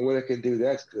 And when I can do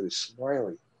that's good as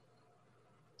Smiley.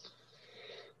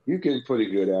 You get pretty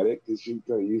good at it because you're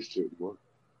kind of used to it more.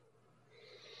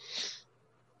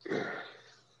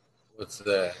 What's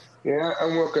that? Yeah,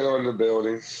 I'm working on the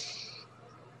building.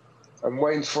 I'm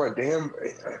waiting for a damn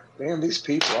these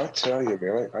people. I tell you,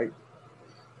 man,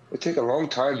 it take a long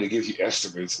time to give you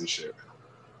estimates and shit.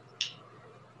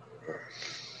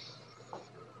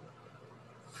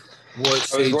 What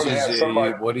stages?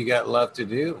 What do you got left to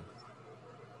do?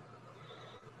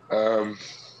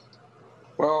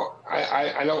 Well, I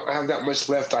I don't have that much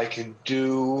left I can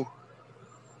do.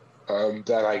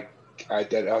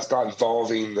 That's not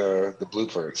involving the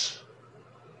blueprints.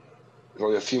 There's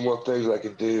only a few more things I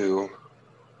can do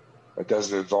that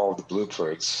doesn't involve the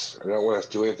blueprints. I don't want to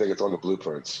do anything that's on the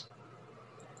blueprints.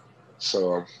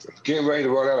 So I'm getting ready to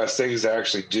run out of things to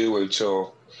actually do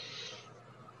until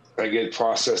I get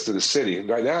processed to the city.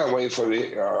 Right now I'm waiting for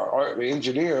the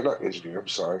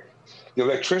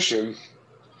electrician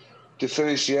to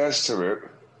finish the estimate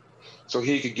so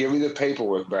he could give me the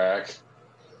paperwork back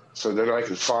so then I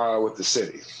can file with the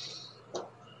city.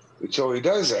 Until he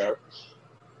does that,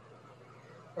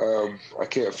 I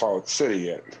can't file with the city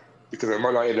yet because I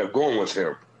might not end up going with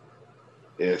him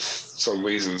if some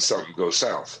reason something goes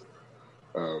south.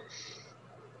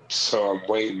 So I'm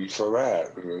waiting for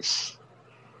that.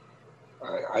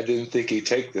 I didn't think he'd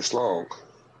take this long.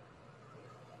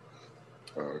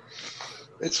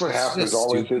 It's what happens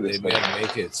all the way through this They thing.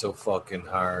 make it so fucking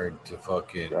hard to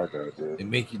fucking. I know, dude. They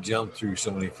make you jump through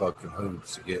so many fucking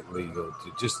hoops to get legal.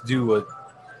 To just do what.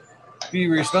 Be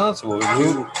responsible.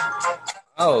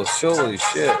 Oh, holy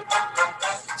shit!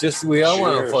 Just we all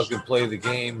want to fucking play the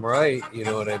game right. You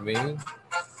know what I mean?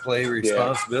 Play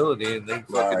responsibility, and they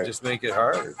fucking just make it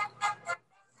hard.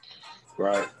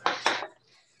 Right.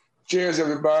 Cheers,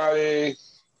 everybody.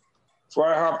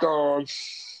 Before I hopped on,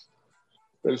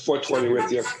 been 420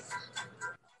 with you.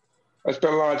 I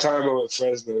spent a lot of time over at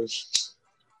Fresno's.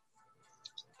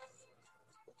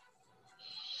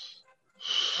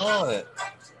 Oh,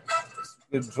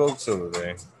 good folks over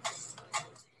there.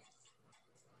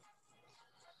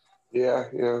 Yeah,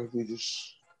 we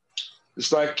just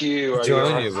like you. I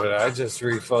join you, but I just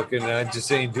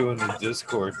ain't doing the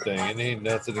Discord thing. It ain't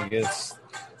nothing against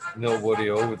nobody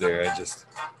over there.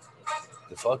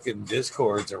 The fucking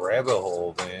Discord's a rabbit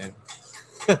hole, man.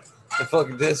 The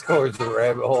fucking Discord's a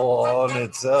rabbit hole all in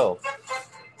itself.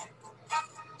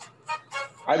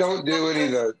 I don't do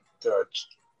any of the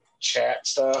chat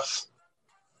stuff.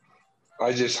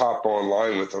 I just hop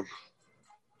online with them.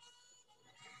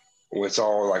 It's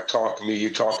all like talking to me,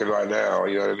 you talking right now,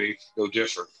 you know what I mean? No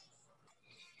different.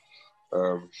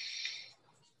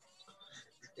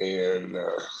 And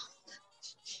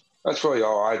that's really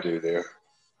all I do there.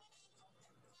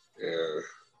 Yeah.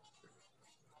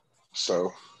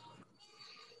 So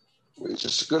it's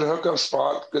just a good hookup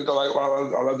spot. Good to like.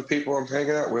 I love the people I'm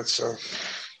hanging out with. So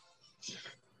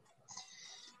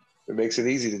it makes it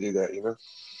easy to do that, you know.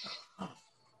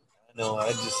 No,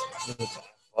 I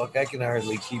can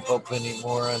hardly keep up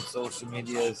anymore on social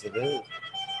media as it is.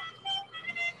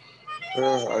 I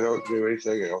don't do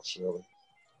anything else really.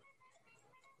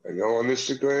 I go on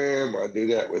Instagram. I do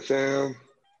that with them.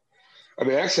 I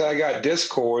mean, actually, I got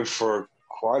Discord for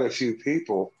quite a few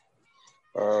people,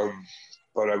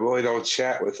 but I really don't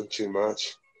chat with them too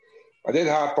much. I did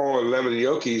hop on Lemon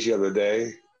Yoki's the other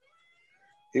day.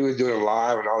 He was doing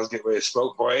live, and I was getting ready to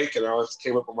smoke break, and I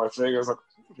came up on my finger. I was like,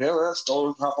 "Yeah, let's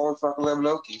go hop on fucking Lemon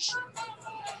Yoki's."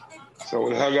 So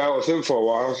we hung out with him for a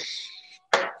while.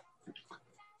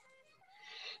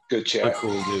 Good chat.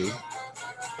 Cool dude.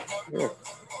 Yeah.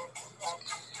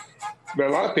 Met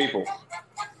a lot of people.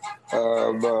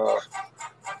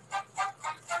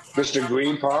 Mr.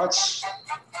 Green Pots.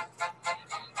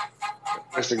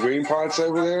 Mr. Green Pots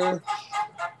over there.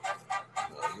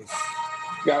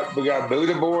 We got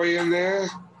Buddha Boy in there.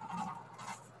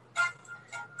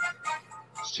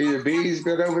 See the B's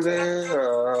been over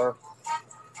there.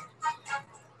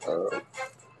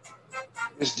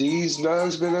 Miss D's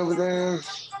Nun's been over there.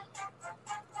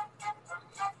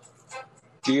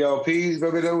 DLP's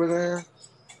been over there.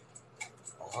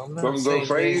 Bungo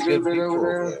Fraser been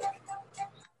over there.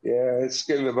 Yeah, it's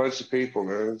getting a bunch of people,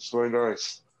 man. It's really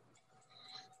nice.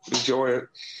 Enjoy it.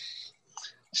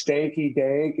 Stanky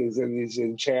Dank is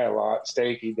in chat a lot.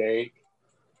 Stanky Dank.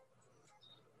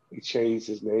 He changed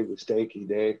his name to Stanky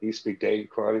Dank. He used to be Dank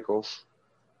Chronicles.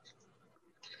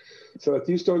 So if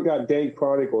you still got Dank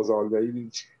Chronicles on there, you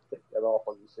need to take that off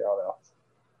on your shout outs.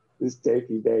 It's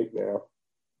Stanky Dank now.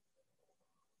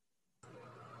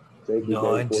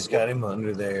 No, I just got him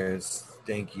under there. It's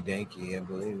Stanky Danky, I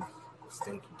believe.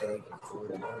 Stanky Danky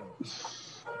 49.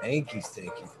 Anky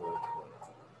Stanky 49.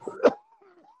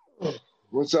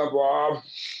 What's up, Rob?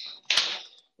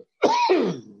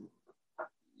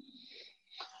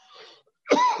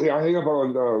 Yeah, I hang up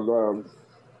on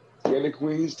Danny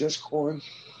Queen's Discord.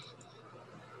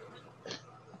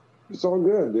 It's all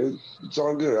good, dude. It's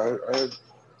all good.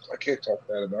 I can't talk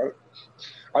bad about it.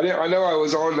 I know I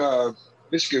was on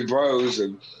Michigan Bros,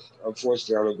 and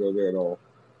unfortunately, I don't go there at all.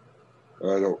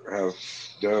 I don't have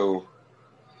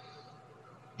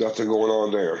nothing going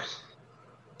on there.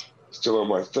 still on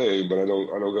my thing, but I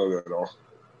don't go there at all.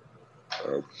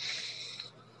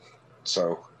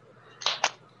 So,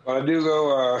 but I do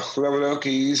go Lemon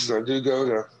Okies, and I do go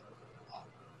to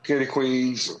Candy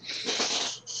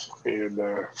Queens and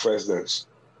Fresno's.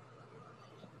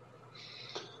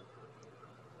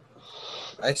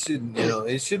 I should,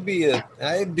 it should be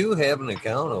I do have an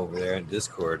account over there in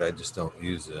Discord. I just don't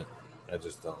use it. I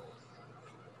just don't.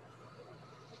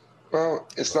 Well,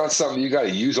 it's not something you got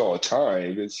to use all the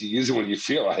time. It's you use it when you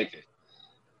feel like it.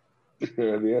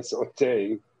 I mean, that's the only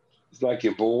thing. It's like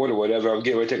you're bored or whatever. I'm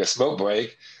getting ready to take a smoke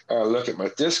break. I look at my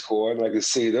Discord and I can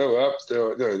see they're up.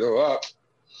 They're up.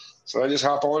 So I just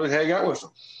hop on and hang out with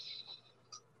them.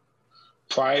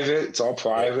 Private. It's all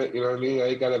private. You know what I mean? I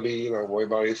ain't got to be, worry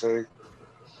about anything.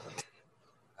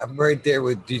 I'm right there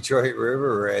with Detroit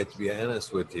River Rat, to be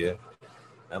honest with you.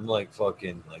 I'm like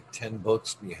fucking 10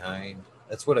 books behind.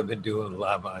 That's what I've been doing a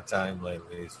lot of my time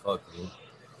lately is fucking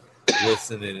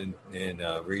listening and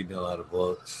reading a lot of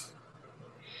books.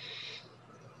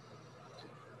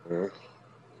 Yeah.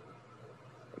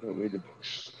 I don't read the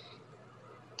books.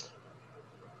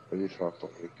 I just hop on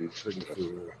and do stuff all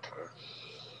the time.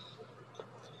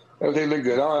 Everything been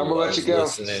good. All right, I'm going to let you go.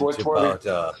 Listening to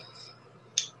about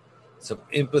some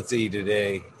empathy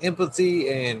today. Empathy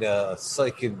and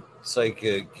psychic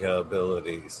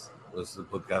abilities was the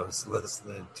book I was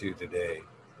listening to today.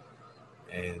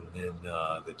 And then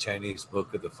the Chinese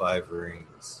Book of the Five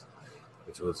Rings,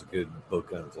 which was a good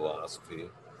book on philosophy.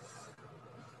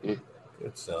 Yeah.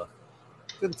 Good stuff.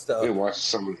 Good stuff. We watched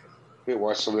some of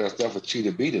that stuff with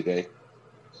Cheetah B today.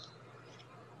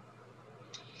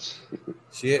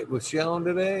 Was she on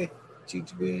today?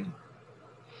 Cheetah B?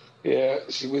 Yeah,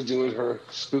 she was doing her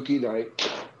spooky night.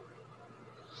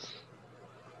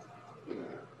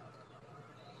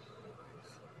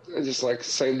 I just like the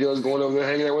same deal as going over there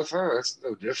hanging out with her. It's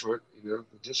no different, the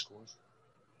discourse.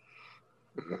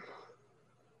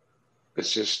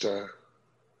 It's just,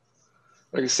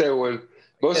 like I said, when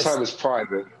most time it's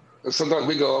private. Sometimes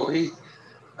we go,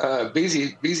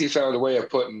 BZ found a way of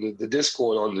putting the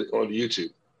Discord on the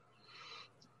YouTube.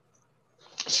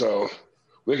 So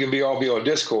we can all be on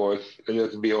Discord, and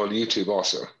it can be on YouTube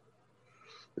also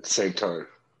at the same time.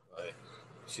 Right.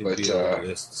 Should be able to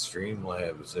just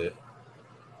Streamlabs it.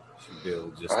 Should be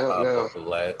able to just pop up a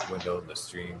window in the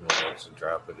Streamlabs and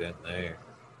drop it in there.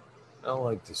 I don't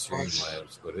like the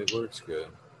Streamlabs, but it works good.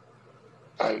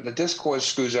 The Discord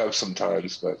screws up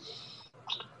sometimes, but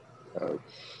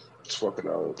it's working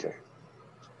out okay.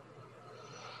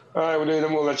 All right, well, dude, I'm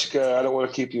going to let you go. I don't want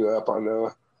to keep you up. I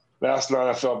know. Last night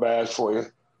I felt bad for you.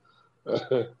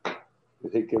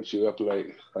 It kept you up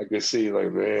late. I could see,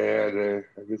 man,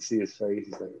 I could see his face.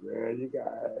 He's like, man, you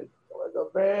guys, I want to go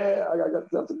to bed. I got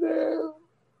stuff to do.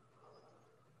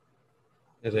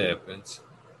 It happens.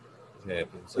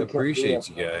 I appreciate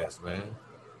you guys, man.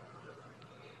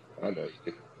 I know you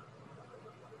do.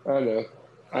 I know.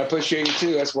 I appreciate you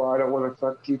too. That's why I don't want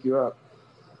to keep you up.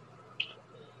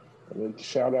 And then the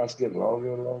shout-outs getting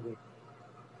longer and longer.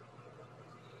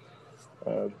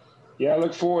 I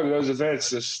look forward to those events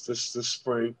this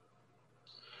spring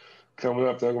coming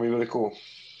up. They're going to be really cool.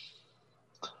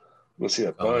 We'll see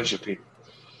a bunch of people.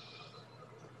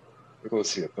 We're going to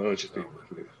see a bunch of people.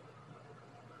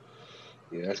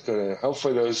 Yeah, it's going to.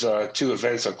 Hopefully, those two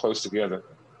events are close together.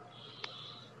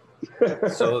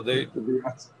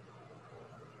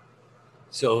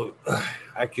 So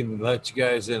I can let you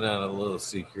guys in on a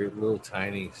little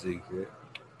tiny secret.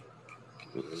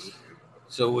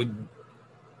 So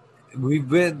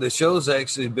the show's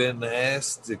actually been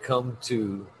asked to come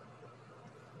to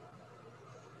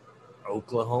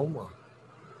Oklahoma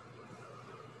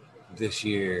this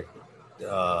year.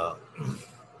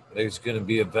 There's going to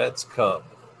be a Vets Cup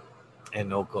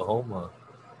in Oklahoma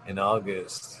in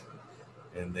August,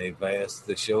 and they've asked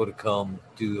the show to come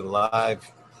do a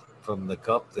live from the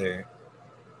cup there.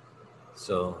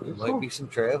 So there might be some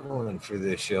traveling for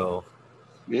this show.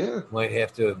 Yeah. Might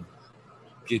have to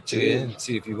get you in,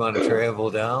 see if you want to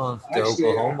travel down to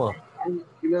Oklahoma.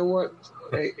 You know what?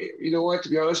 To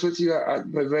be honest with you, I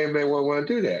may well want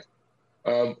to do that.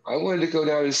 I wanted to go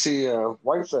down and see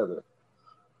White Feather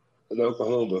in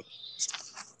Oklahoma.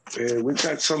 And we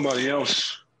got somebody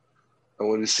else I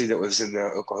wanted to see that was in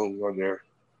Oklahoma on there.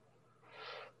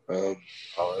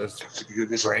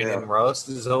 There's Brandon Rust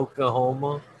is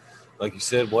Oklahoma. Like you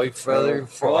said, White Feather.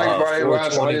 I like Brian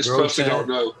Rust. I just personally don't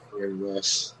know Brandon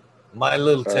Rust. My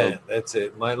Little Tent. That's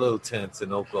it. My Little Tent's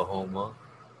in Oklahoma.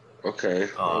 Okay.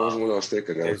 That wasn't what I was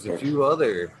thinking of. There's a few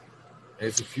other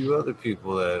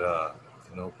people that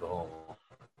in Oklahoma.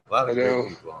 A lot of great people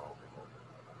in Oklahoma.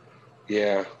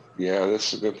 Yeah, there's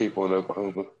some good people in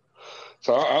Oklahoma.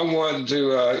 So I want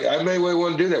to. I may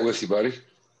want to do that with you, buddy.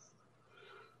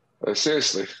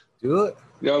 Seriously. Do it.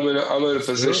 Yeah, I'm in a Let's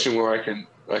do position it. where I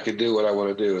can do what I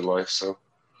want to do in life. So,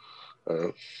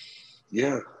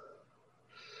 yeah,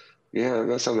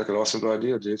 that sounds like an awesome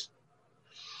idea, dude.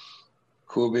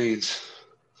 Cool beans.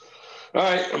 All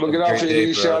right, I'm gonna get off here and give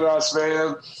you shout outs,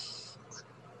 man.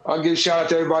 I'll give a shout out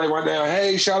to everybody right now.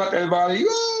 Hey, shout out to everybody.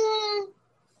 Woo!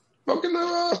 Smoking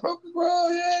the bro,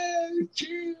 yeah,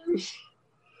 cheers.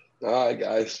 All right,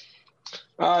 guys.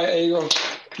 All right, Eagle.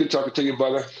 Good talking to you,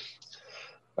 brother.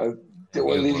 I didn't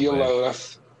want to leave you alone.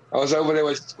 I was over there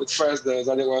with Fresno's.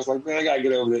 I was like, man, I gotta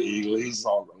get over to Eagle. He's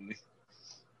all on me.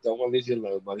 Don't want to leave you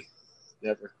alone, buddy.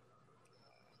 Never.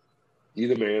 You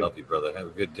the man. Love you, brother. Have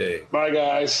a good day. Bye,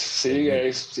 guys. See you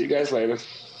guys. See you guys later.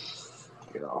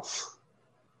 Get off.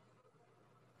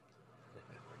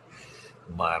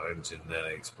 Modern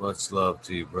Genetics. Much love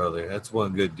to you, brother. That's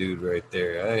one good dude right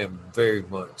there. I am very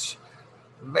much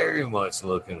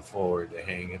looking forward to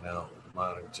hanging out with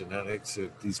Modern Genetics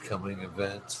at these coming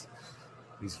events.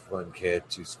 These fun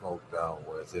cats you smoked out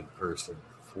with in person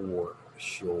for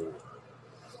sure.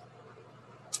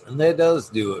 And that does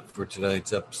do it for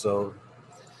tonight's episode.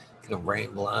 Gonna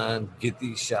ramble on, get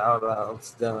these shout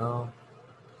outs down.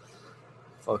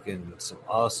 Fucking some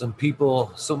awesome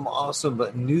people, some awesome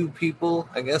but new people,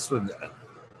 I guess would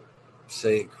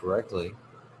say it correctly.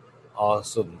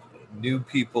 Awesome new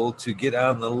people to get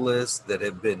on the list that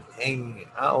have been hanging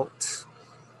out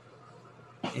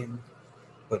in,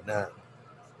 but not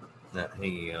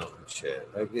hanging out in chat.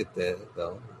 I get that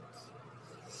though.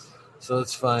 So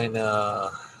let's find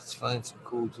some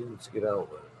cool dudes to get out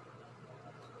with.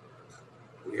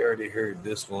 We already heard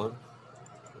this one.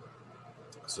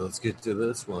 So let's get to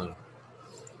this one.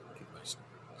 Get my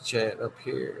chat up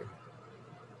here.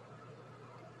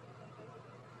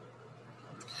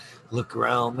 Look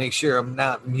around, make sure I'm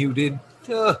not muted.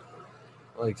 I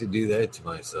like to do that to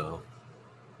myself.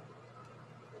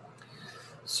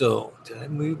 So, did I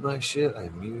mute my shit? I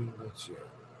muted my shit.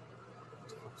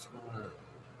 What's going on?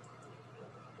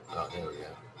 Oh, there we go.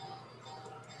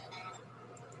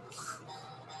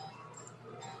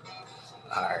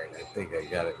 All right, I think I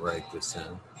got it right this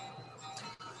time.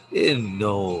 In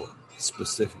no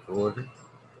specific order.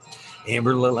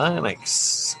 Amber Lalana,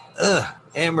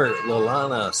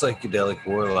 Psychedelic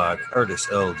Warlock,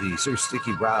 Artist LD, Sir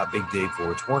Sticky Rob, Big Dave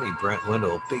 420, Brent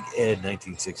Wendell, Big Ed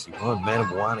 1961,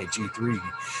 Manabuani G3,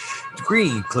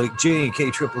 Green Click,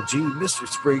 J&K Triple G, Mr.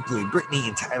 Sprakeley, Brittany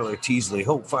and Tyler Teasley,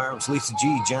 Hope Farms, Lisa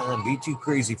G, John, V2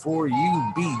 Crazy 4,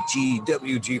 UBG,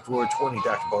 WG420,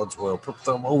 Dr. Baldwell, Purple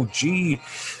Thumb OG.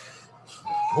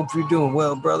 Hope you're doing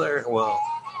well, brother. Well,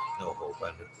 no hope.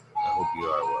 I hope you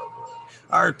are well, brother.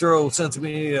 Arthro,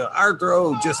 Sensimania,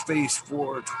 Arthro, Just Face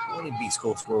 420, Beast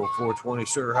Coast 420,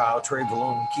 Sir How, Trade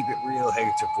Alone, Keep It Real,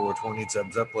 Hector 420,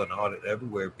 Sub Zeppelin, Audit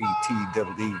Everywhere, BT,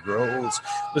 Double D, Grows,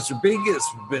 Mr. Biggest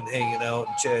been hanging out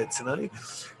in chat tonight.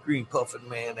 Green Puffin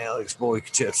Man, Alex Boy,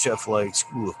 Chef Light,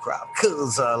 School of Crop,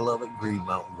 Cause I Love It, Green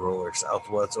Mountain Grower,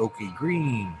 Southwest Okie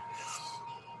Green.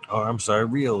 Oh, I'm sorry,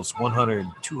 Reels 100,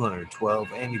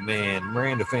 212, Andy Man,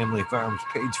 Miranda Family Farms,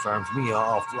 Page Farms, Me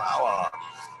All Flower.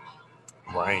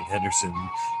 Ryan Henderson,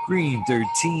 Green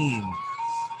 13,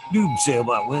 Noob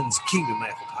Sailbot Wins, Kingdom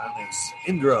Aquaponics,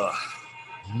 Indra,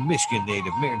 Michigan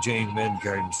native, Mary Jane Men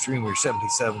Garden, Streamer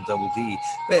 77 Double D,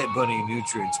 Bad Bunny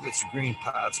Nutrients, Mr. Green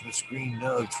Pots, Mr. Green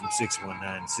Nugs from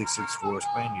 619-664,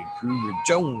 Spaniard Kruger,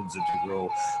 Jones at the Grow,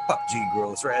 Pop G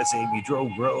Grows, Raz Amy, Dro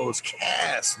Grows,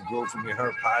 Cass, Grow From Your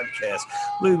Heart Podcast,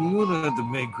 Lil Luna, The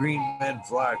Mid Green Men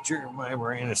Flock, Jeremiah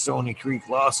Miranda, Stony Creek,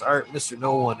 Lost Art, Mr.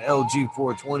 No One, LG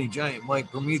 420, Giant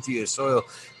Mike, Prometheus, Soil,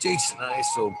 Jason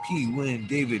Iso, P. Wynn,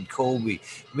 David Colby,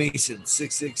 Mason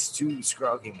 662,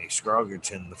 Scroggy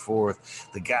McScroggerton the fourth,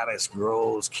 The Goddess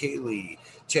Grows, Kaylee,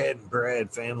 Chad and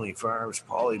Brad, Family Farms,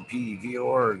 Paulie P.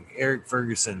 Georg, Eric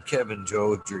Ferguson, Kevin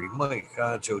Jodry, Mike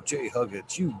Concho, Jay Huggett,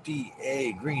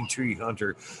 UDA, Green Tree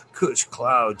Hunter, Kush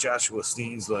Cloud, Joshua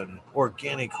Steensland,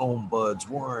 Organic Home Buds,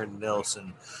 Warren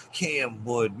Nelson, Cam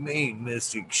Wood, Maine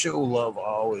Mystic, Show Love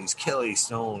Always, Kelly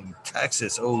Stone,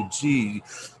 Texas OG,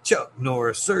 Chuck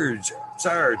Norris, Sarge,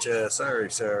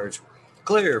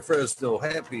 Claire Fresno,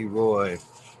 Happy Roy,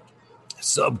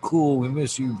 Sub Cool, we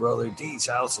miss you, brother. D's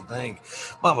House of Thank,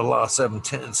 Mama Law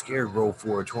 710, Scarecrow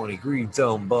 420, Green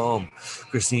Thumb Bum,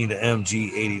 Christina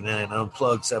MG 89,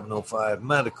 Unplugged 705,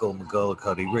 Medical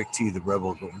McGullicuddy, Rick T the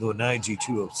Rebel, Nige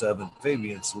 207,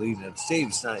 Fabian Selena,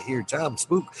 Dave's not here, Tom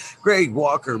Spook, Greg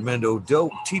Walker, Mendo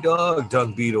Dope, T Dog,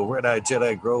 Dung Beetle, Red Eye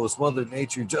Jedi Grows, Mother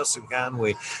Nature, Justin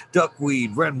Conway,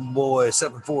 Duckweed, Ren Boy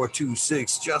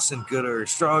 7426, Justin Gooder,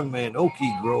 Strongman,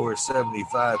 Okie Grower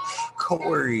 75,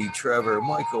 Corey Trevor,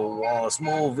 Michael Wallace,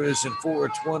 Mole Vision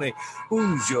 420,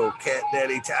 Ujo, Cat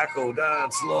Daddy, Taco,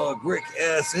 Don Slug, Rick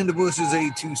S, In the Bushes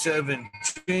 827,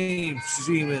 James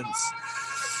Siemens,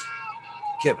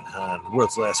 Kevin Hahn,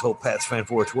 World's Last Hope, Pats Fan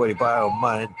 420,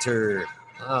 Biominter,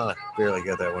 barely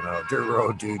got that one out. Dirt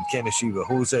Road Dude, Kanishiba,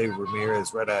 Jose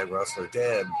Ramirez, Red Eye Rustler,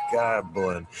 Dad,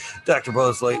 Goblin, Dr.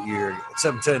 Buzz Lightyear,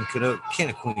 710 Canuck,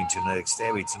 Canna Queen Genetics,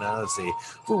 Stabby Tanazi,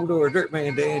 Fudor,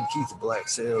 Dirtman Dan, Keith Black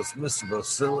Sales, Mr.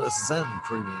 Bacillus, Zen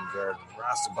Premium Garden,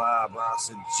 Rasta Bob,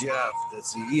 Rasta Jeff,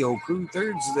 that's the EO Crew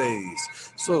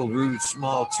Thursdays, Soul Roots,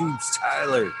 Small Tubes,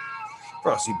 Tyler,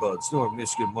 Frosty Buds, North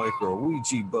Michigan Micro,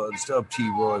 Ouija Buds, Dub T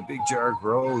Roy, Big Jar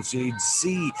Grows, Jade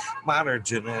C, Modern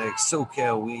Genetics,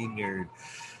 SoCal Wiener,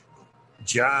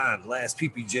 John, Last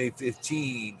PPJ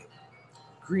 15,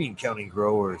 Green County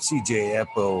Grower, CJ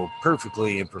Epo,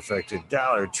 Perfectly Imperfected,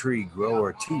 Dollar Tree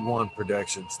Grower, T1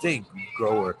 Production, Stink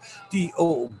Grower,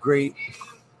 DOA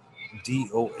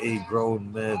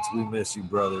Grown Meds, we miss you,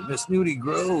 brother. Miss Nudie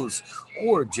Grows,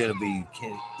 or Genevieve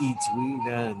Can Eats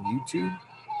Weed on YouTube.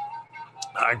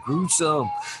 I grew some.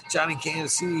 Johnny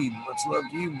Kansas Seed, much love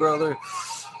to you, brother.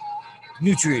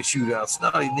 Nutrient Shootout,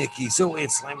 Snotty Nicky, Zoe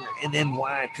Slammer,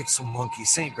 NNY, Pixel Monkey,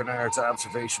 St. Bernard's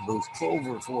Observation Booth,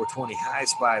 Clover 420, High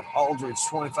Spy, Aldridge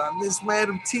 25. Miss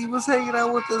Madam T was hanging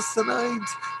out with us tonight.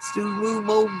 Stu Lou,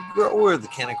 Mo Grower, The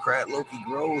Kennecrat, Loki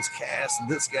Grows, Cass,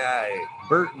 This Guy,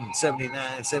 Burton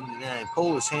 7979,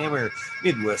 Polish Hammer,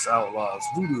 Midwest Outlaws,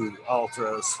 Voodoo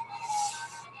Ultras,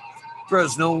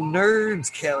 Fresno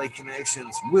Nerds, Cali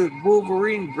Connections, with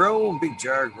Wolverine Grown, Big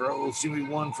Jar Grows, Jimmy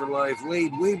One for Life,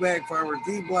 Laid Wayback Farmer,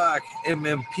 D Block,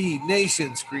 MMP,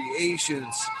 Nations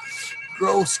Creations,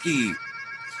 Growski,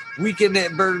 Weekend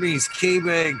at Bernie's,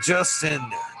 K-Bag, Justin,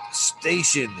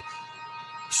 Station,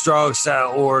 Strong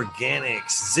Style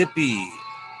Organics, Zippy,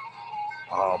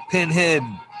 Pinhead,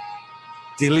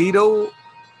 Delito,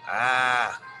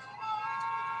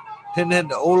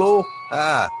 Pinhead Olo,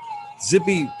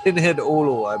 Zippy Pinhead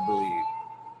Olo, I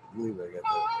believe I got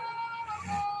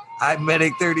that. I'm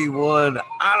Medic 31,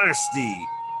 Honesty,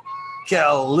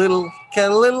 Cal Little,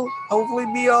 hopefully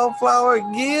be all flower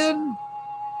again.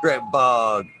 Brett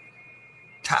Bog,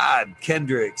 Todd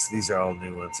Kendricks, these are all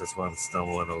new ones. That's why I'm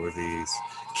stumbling over these.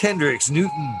 Kendricks,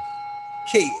 Newton,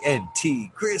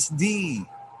 KNT, Chris D,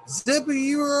 Zippy,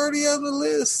 you were already on the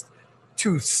list.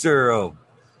 Tooth Serum.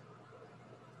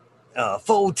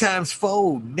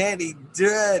 4x4, Natty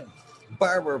Dread,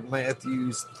 Barbara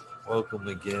Matthews, welcome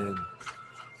again.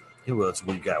 Who else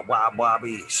we got? Wob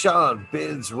Wobby, Sean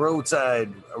Bids,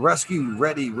 Roadside, Rescue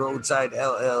Ready, Roadside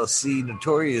LLC,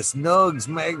 Notorious Nugs,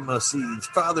 Magma Seeds,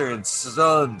 Father and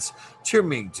Sons,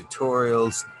 Trimming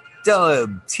Tutorials,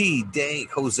 Dub T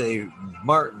Dank, Jose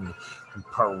Martin,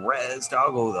 Perez,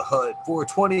 Doggo the Hut,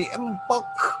 420, M Buck,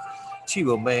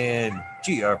 Chivo Man,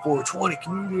 GR420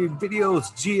 Community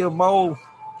Videos, GMO.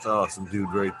 It's an awesome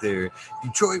dude right there.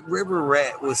 Detroit River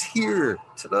Rat was here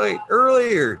tonight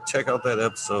earlier. Check out that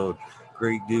episode.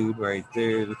 Great dude right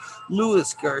there.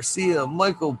 Luis Garcia,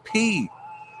 Michael P.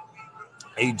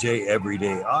 AJ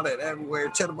Everyday, Audit Everywhere,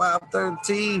 Cheddar Bob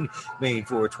 13, Main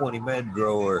 420 Med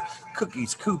Grower,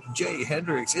 Cookies Coop, Jay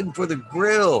Hendricks, In for the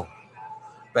Grill,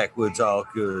 Backwoods All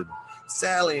Good,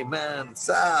 Sally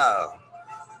Mansal,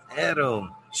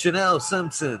 Adam, Chanel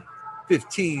Simpson,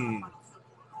 15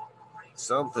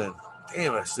 something.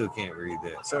 Damn, I still can't read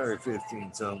that. Sorry,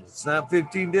 15 something. It's not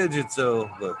 15 digits, though,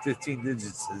 but 15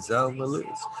 digits is on the list.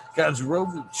 God's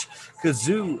Roach,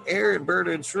 Kazoo, Aaron, Bird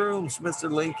and Shrooms, Mr.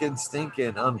 Lincoln,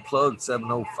 Stinking, Unplugged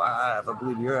 705. I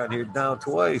believe you're on here now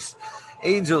twice.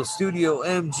 Angel Studio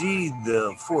MG,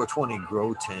 the 420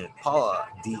 Grow Tent, Paula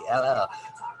DLL,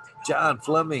 John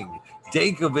Fleming,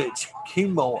 Dankovich,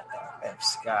 Kimo F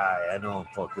Sky. I know I'm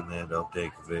fucking that up,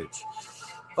 Dankovich.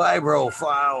 Fibro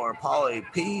Flower, Polly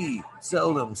P,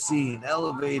 Seldom Seen,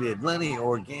 Elevated, Lenny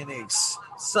Organics,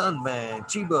 Sunman,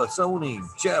 Chiba Sony,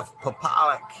 Jeff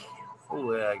Papalik.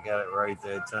 Oh, yeah, I got it right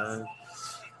that time.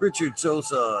 Richard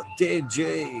Sosa, Dan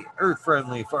J, Earth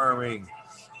Friendly Farming,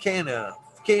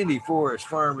 Candy Forest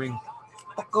Farming,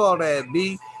 fuck all that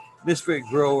B, Misfit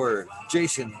Grower,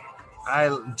 Jason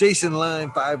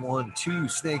Line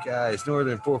 512, Snake Eyes,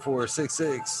 Northern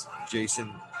 4466,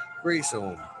 Jason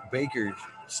Grayson, Baker,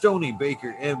 Stony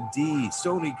Baker MD,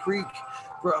 Stony Creek,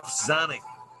 Rough Sonic,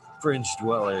 Fringe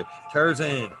Dweller,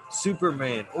 Tarzan,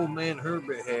 Superman, Old Man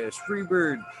Herbert Hash,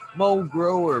 Freebird, Mo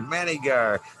Grower,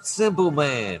 Manigar, Simple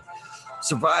Man,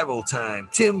 Survival Time,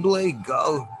 Tim Blake,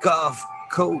 Golf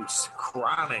Coast,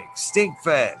 Chronic, Stink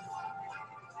Fat,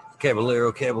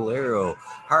 Caballero,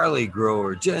 Harley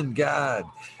Grower, Jen God,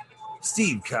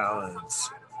 Steve Collins,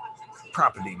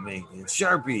 Property Maintenance,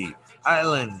 Sharpie,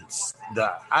 Islands,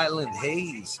 the Island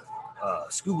Haze,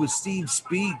 Scuba Steve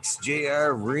Speaks,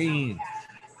 J.R. Reen,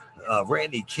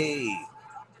 Randy K,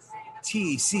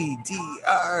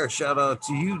 TCDR. Shout out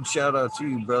to you,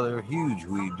 brother. Huge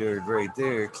weed dirt right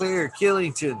there. Claire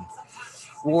Killington,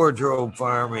 Wardrobe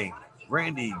Farming,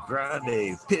 Randy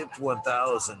Grande, Pip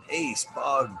 1000, Ace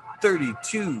Bog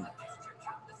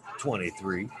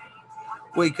 3223.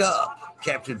 Wake up,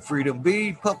 Captain Freedom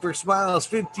B, Pupper Smiles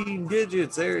 15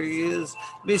 digits. There he is.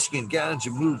 Michigan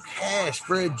Ganja Move Cash,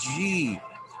 Fred G,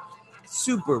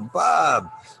 Super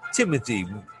Bob, Timothy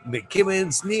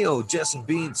McKimmons, Neo, Justin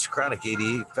Beans, Chronic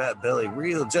 88, Fat Belly,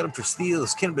 Real, Jennifer Steele,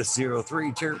 Cannabis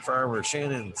 03, Turret Farmer,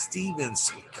 Shannon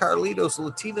Stevens, Carlitos,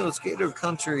 Latino, Skater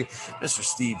Country, Mr.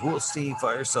 Steve Wolstein,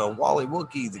 Firesaw, Wally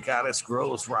Wookie, The Goddess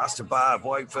Grows, Rasta Bob,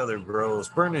 White Feather Grows,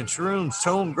 Burning Shrooms,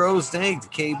 Tone Grows, Dank, The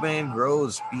Caveman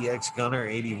Grows, BX Gunner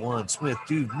 81, Smith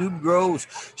Dude, Noob Grows,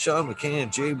 Sean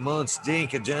McCann, Jay Muntz,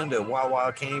 Dink Agenda,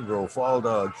 Wawa Cane Grow, Fall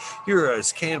Dog,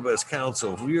 Heroes, Cannabis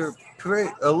Council, Your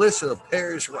Alyssa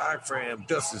Parrish, Rock Fram,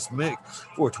 Justice Mick,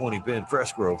 420 Ben,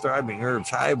 Fresh Grove, Thriving Herbs,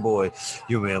 High Boy,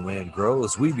 Your Mailman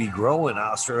Grows, We Be Growing,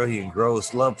 Australian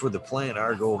Grows, Love for the Plant,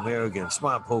 Argo American,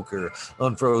 Smart Poker,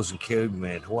 Unfrozen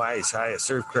Caveman, Hawaii's Highest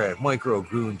Surfcraft, Micro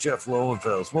Goon, Jeff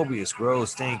Lowenfels, Mobius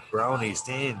Grows, Tank Brownies,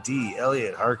 Dan D,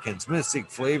 Elliot Harkins,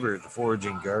 Mystic Flavor, The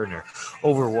Foraging Gardener,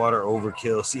 Overwater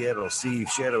Overkill, Seattle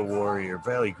Steve, Shadow Warrior,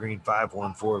 Valley Green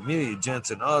 514, Amelia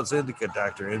Jensen, Oz Indica,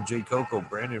 Dr. MJ Coco,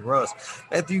 Brandon Russ,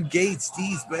 Matthew Gates,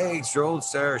 Steve's Bags, Drone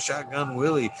Star, Shotgun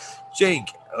Willie,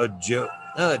 Jake,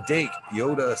 Dake,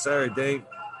 Yoda, sorry, Dake,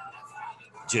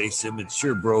 Jay Simmons,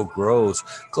 Sure Bro Grows,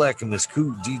 Clackamas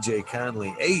Coot, DJ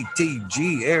Conley,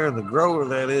 ATG, Aaron the Grower,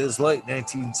 that is, Light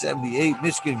 1978,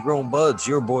 Michigan Grown Buds,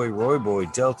 Your Boy Roy Boy,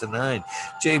 Delta 9,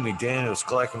 Jay McDaniels,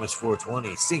 Clackamas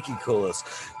 420, Stinky Colas,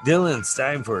 Dylan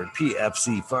Steinford,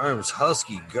 PFC Farms,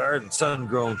 Husky Garden, Sun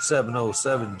Grown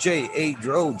 707, J8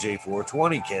 Dro,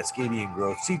 J420, Cascadian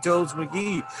Growth, Toads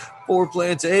McGee, Four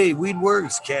Plants A,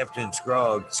 Weedworks, Captain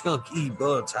Scrog, Skunk E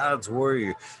Buds, Hodds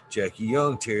Warrior, Jackie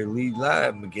Young, Terry Lee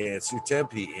Live, McGanster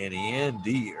Tempe, Annie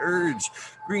N.D. Urge,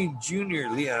 Green Jr.,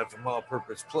 Leon from All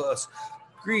Purpose Plus,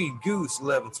 Green Goose,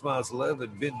 11 Smiles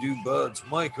 11, Bindu Buds,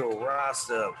 Michael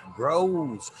Rasta,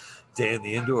 Grows, Dan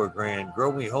the Indoor Grand,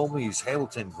 Grow Me Homies,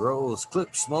 Hamilton Grows,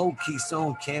 Clip Smoke,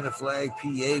 Keystone, Canna Flag,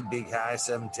 PA, Big High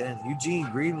 710, Eugene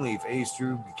Greenleaf, Ace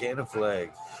Drew, Canna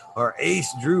Flag, or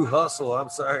Ace Drew Hustle, I'm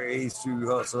sorry, Ace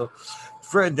Drew Hustle,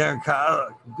 Fred Darn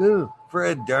Carlos,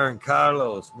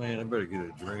 man, I better get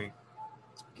a drink,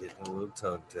 getting a little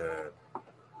tongue-tied.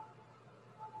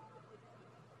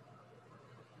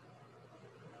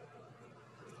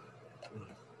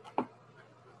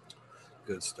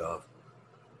 Good stuff.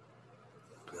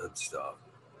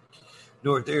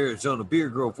 North Arizona Beer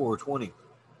Grow 420.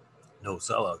 No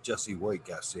Sellout. Jesse White,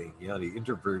 Gassing Yanni,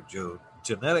 Introvert Joe,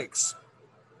 Genetics.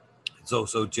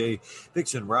 Zoso J,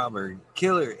 Vixen Robert,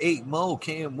 Killer 8 Mo,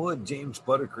 Cam Wood, James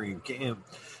Buttercream, Cam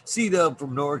C-Dub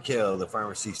from NorCal, the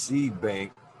Pharmacy Seed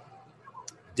Bank,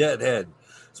 Deadhead,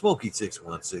 Smokey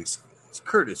 616,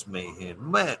 Curtis Mahan,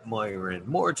 Matt Myron,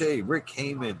 Morte, Rick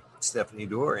Heyman, Stephanie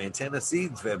Dorr, Antenna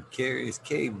Seeds, Web Carries,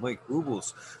 K, Mike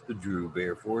Rubles, the Drew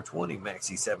Bear 420,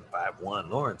 Maxi 751,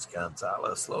 Lawrence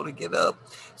Gonzalez, Slow to Get Up,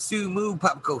 Stu Moo,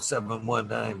 Popco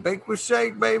 719, Banquet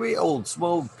Shake, baby, Old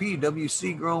Smoke,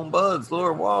 PWC Grown Buds,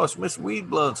 Laura Walsh, Miss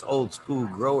Weedblunts, Old School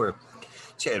Grower,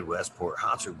 Chad Westport,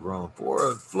 Hunter Grown,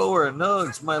 Flora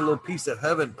Nugs, My Little Piece of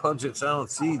Heaven, Pungent Sound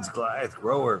Seeds, Goliath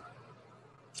Grower,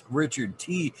 Richard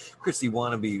T, Christy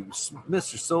Wannabe,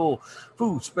 Mr. Soul,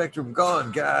 Food Spectrum,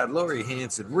 Gone God, Laurie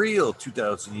Hanson, Real,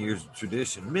 2,000 Years of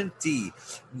Tradition, Minty,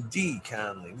 D.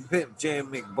 Conley, Pimp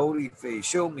Jam, McBodie Face,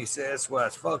 Show Me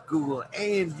Sasquatch, Fuck Google,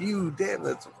 and you, damn,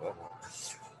 that's a fun one.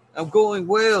 I'm Going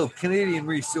Well, Canadian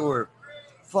Resort,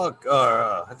 fuck,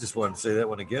 I just wanted to say that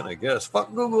one again, I guess.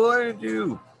 Fuck Google and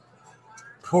you.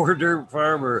 Poor Dirt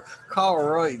Farmer, Carl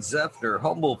Wright, Zephyr,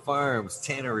 Humble Farms,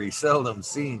 Tannery, Seldom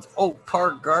Scenes, Oak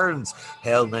Park Gardens,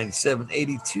 Hell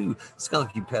 9782,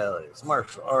 Skunky Palace,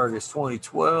 Martial Artist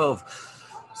 2012,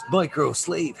 Micro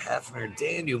Slate, Hefner,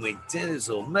 Daniel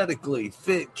McDizzle, Medically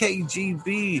Fit,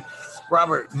 KGB,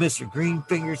 Robert, Mr.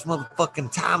 Greenfingers,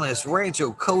 motherfucking Thomas,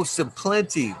 Rancho Costa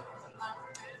Plenty,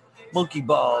 Monkey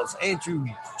Balls, Andrew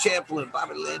Chaplin,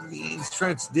 Bobby Lynn Means,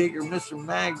 Trent Digger, Mr.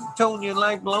 Mag, Tonya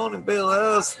Like Malone, and Bill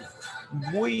Ellis,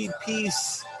 Weed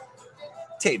Peace,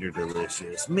 Tater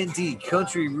Delicious, Minty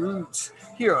Country Roots,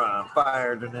 here on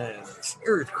Fire Tonight,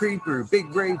 Earth Creeper,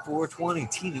 Big Brave 420,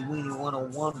 Teeny Weeny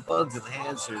 101, Bugs and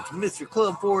Hazards, Mr.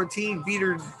 Club 14,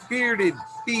 Bearded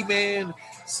B-Man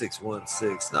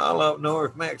 616, All Out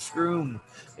North, Max Groom,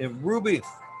 and Ruby,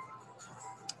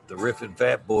 the Riffin'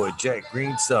 Fat Boy, Jack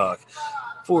Greenstock,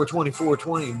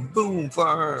 420, Boom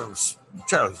Farms,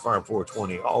 Charlie's Farm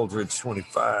 420, Aldridge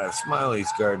 25, Smiley's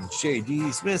Garden,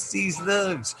 Shady, Smithy's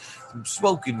Nugs,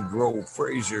 Smoking Grove,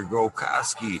 Fraser,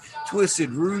 Grokoski,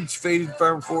 Twisted Roots, Faded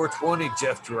Farm 420,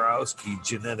 Jeff Dorowski,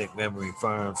 Genetic Memory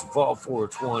Farms, Vault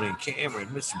 420, Cameron,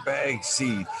 Mr.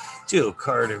 Bagseed, Jill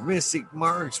Carter, Mystic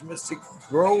Marks, Mystic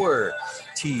Grower,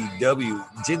 TW,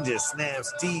 Ginger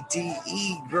Snaps,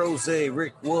 DTE, Grosse,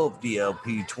 Rick Wolf,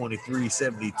 DLP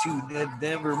 2372, Ned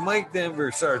Denver, Mike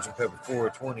Denver, Sergeant Pepper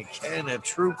 420, Canna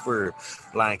Trooper,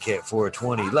 Blind Cat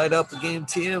 420, Light Up the Game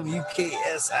Tim,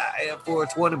 UKSIF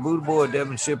 420, Buddha Boy,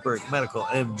 Devin Shipper, Medical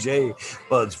MJ,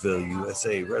 Budsville,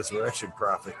 USA, Resurrection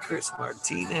Prophet, Chris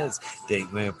Martinez,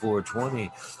 Dakeman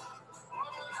 420,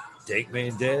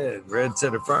 Dakeman Dead, Red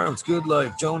Setter Farms, Good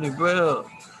Life, Joni Bell,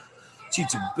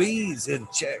 Chicha Bees in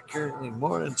chat currently.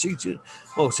 Morning, Chicha.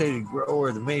 Most hated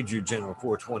grower, the Major General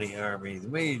 420 Army,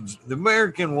 the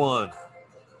American one.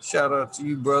 Shout out to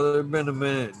you, brother. Been a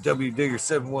minute. W Digger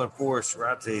 714,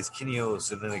 Serates,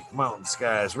 Kineos, and Mountain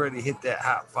Skies. Ready to hit that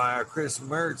hot fire. Chris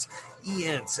Mertz,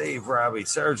 Ian, Save Robbie,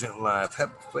 Sergeant Life,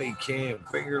 Hepa Camp,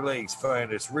 Finger Lakes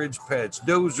Finest, Ridge Patch,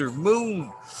 Dozer,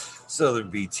 Moon, Southern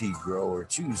BT Grower,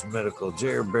 Choose Medical,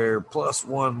 Jer Bear, Plus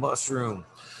One Mushroom,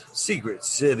 Secret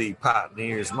City,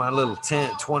 Pioneers, My Little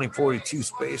Tent, 2042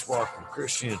 Spacewalking,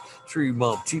 Christian, Tree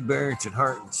Bump, T. Barrington,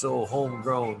 Heart and Soul,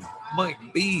 Homegrown, Mike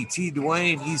B, T.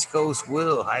 Dwayne, East Coast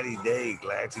Will, Heidi Day,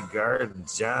 Galactic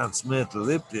Gardens, John Smith,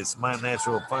 Elliptis, My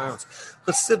Natural Farms,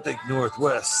 Pacific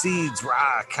Northwest, Seeds,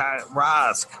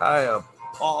 Ross, Kaya,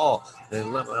 Paul,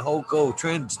 and Lemon Hoko,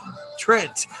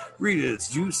 Trent, Rita's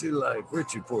Juicy Life,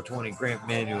 Richard 420, Grant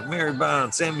Manuel, Mary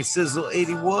Bond, Sammy Sizzle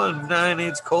 81,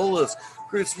 9-inch Colas,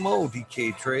 Chris Moe,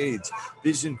 DK Trades,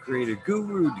 Vision Creator,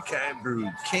 Guru, Dekai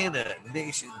Brood, Canna,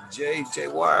 Nation, J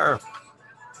Wire,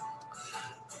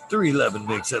 311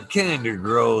 Mix Up, Candy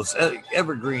Grows,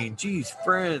 Evergreen, G's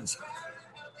Friends,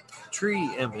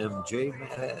 Tree, MMJ,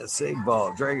 Mad Save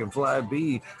Ball, Dragonfly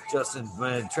B, Justin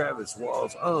Van, Travis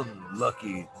Walls,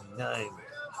 Unlucky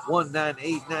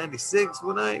 19896,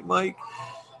 good night, Mike,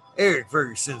 Eric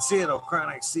Ferguson, Seattle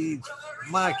Chronic Seeds,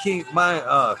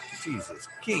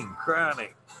 King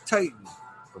Chronic, Titan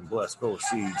from Blessed Coast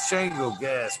Seeds, Shango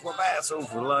Gas, Wabasso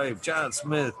for Life, John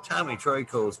Smith, Tommy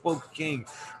Trico, Spoke King,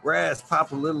 Raz,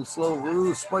 Papa Little Slow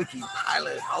Roo, Spiky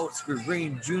Pilot, Oscar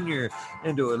Green Jr.,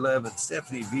 Endo 11,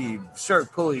 Stephanie V,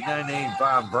 Shark Pulley 98,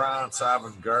 Bob Brown,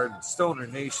 Sovereign Garden, Stoner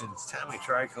Nations, Tommy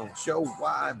Trico, Show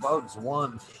Y, Bugs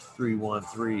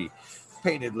 1313.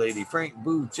 Painted Lady, Frank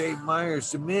Booth, Jay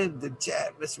Myers, Jamid, The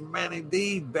Chat, Mr. Manny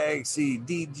D, Bagseed,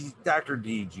 DG, Dr.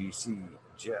 DGC,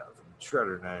 Jeff,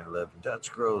 Shredder 911,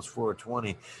 Dutch Grows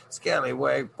 420,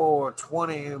 Scallywag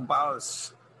 420,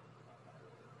 Boss,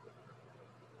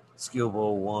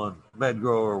 Skillbo 1,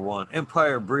 Medgrower 1,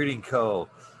 Empire Breeding Co.,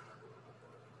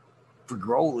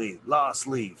 Frigoli, Lost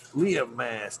Leaf, Liam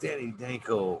Mass, Danny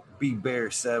Danko, B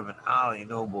Bear 7, Ollie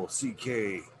Noble,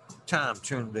 CK, Tom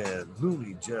Trinidad,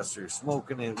 Mooney Jester,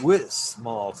 Smoking It with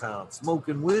Small Town,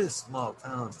 Smoking with Small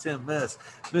Town, Tim S,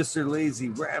 Mr. Lazy,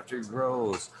 Raptor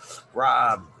Grows,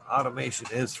 Rob, Automation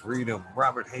is Freedom,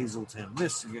 Robert Hazelton,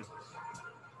 Michigan,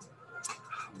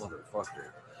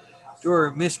 motherfucker,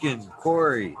 Jordan, Michigan,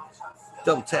 Corey,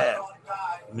 Double Tap,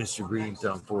 Mr. Green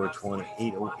Thumb 420,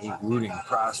 808 Rooting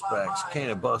Prospects,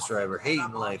 Canada Bus Driver,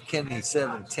 Hayden Life, Kenny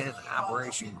 710,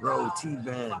 Operation Grow,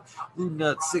 T-Band, Root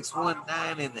Nut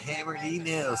 619, and the Hammered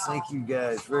E-Nails. Thank you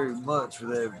guys very much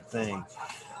for everything.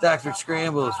 Dr.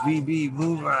 Scrambles, VB,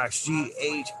 Moonrocks,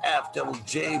 GHF, Double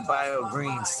J, Bio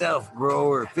Green, Self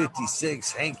Grower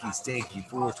 56, Hanky Stanky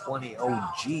 420,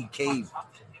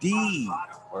 OGKD,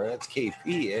 or that's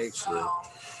KP actually.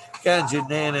 Ganja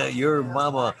Nana, Your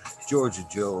Mama, Georgia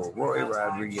Joe, Roy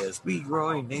Rodriguez, B.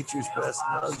 Roy, Nature's Best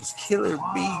Nugs, Killer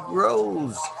B.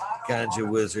 Rose, Ganja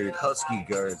Wizard, Husky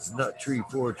Guards, Nut Tree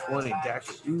 420,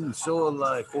 Dr. Ooh, Soul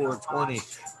Life 420,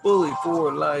 Bully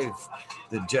 4 Life,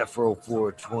 the Jeffro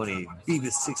 420,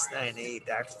 Beavis 698,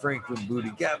 Dr. Franklin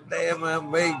Booty, Goddamn, I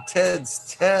made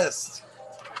Ted's Test.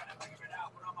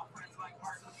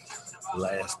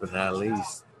 Last but not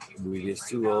least, Weediest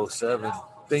 207.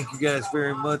 Thank you guys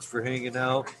very much for hanging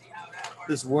out.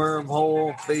 This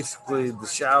wormhole, basically the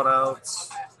shout outs.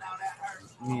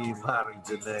 Me, Modern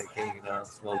Jeanette hanging out,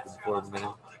 smoking for a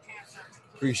minute.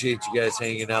 Appreciate you guys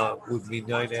hanging out with me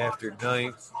night after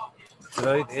night.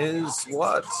 Tonight is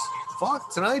what?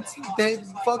 Fuck, tonight's the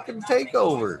fucking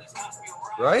takeover.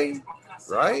 Right?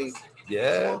 Right?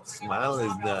 Yeah,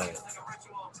 Smiley's night.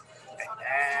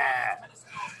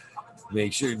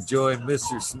 Make sure to join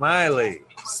Mr. Smiley,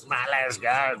 Smiley's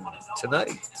Garden,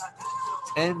 tonight,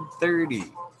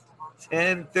 10:30.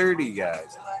 10:30,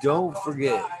 guys. Don't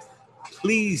forget.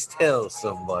 Please tell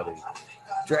somebody.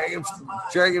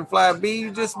 Dragonfly B,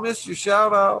 you just missed your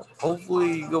shout out.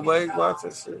 Hopefully you go back and watch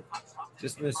that shit.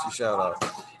 Just missed your shout out.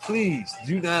 Please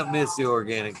do not miss the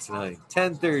organic tonight.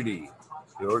 10:30.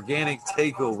 The organic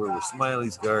takeover with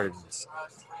Smiley's Gardens.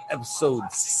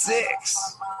 Episode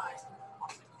 6.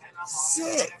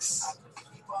 6.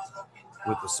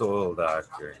 With the Soil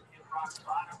Doctor.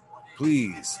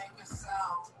 Please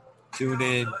tune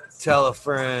in, tell a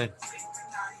friend.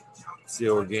 It's the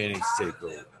Organics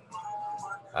Takeover.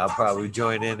 I'll probably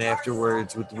join in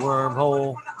afterwards with the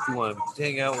Wormhole. If you want to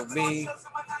hang out with me,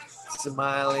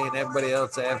 Smiley, and everybody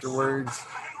else afterwards,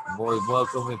 you're more than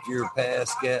welcome if you're a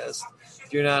past guest.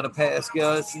 If you're not a past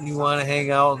guest and you want to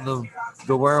hang out in the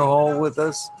Wormhole with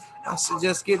us, I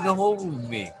suggest getting a hold of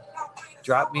me.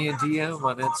 Drop me a DM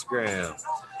on Instagram,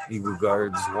 Eagle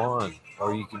Gardens 1.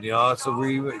 Or you can also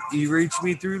reach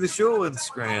me through the show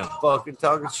Instagram, fucking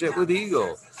talking shit with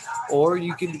Eagle. Or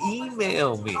you can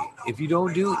email me if you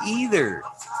don't do either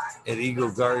at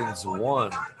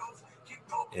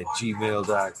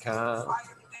eaglegardens1@gmail.com.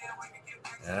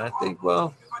 And I think,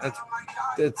 well, that's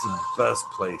the best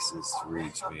places to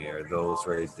reach me are those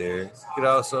right there. You could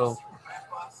also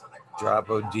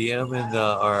drop a DM in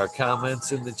our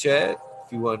comments in the chat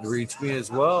if you want to reach me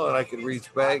as well, and I can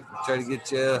reach back and try to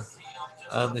get you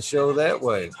on the show that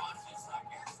way.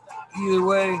 Either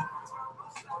way,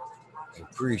 I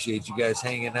appreciate you guys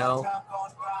hanging out.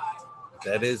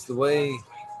 That is the way.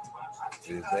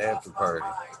 It's the after party.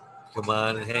 Come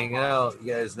on and hang out.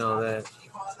 You guys know that.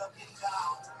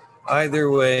 Either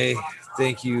way,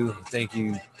 thank you.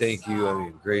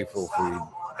 I'm grateful for you.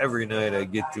 Every night I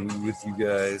get to be with you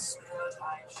guys.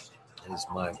 It's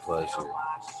my pleasure.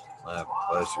 My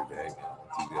pleasure to hang out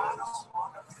with you guys.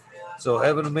 So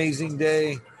have an amazing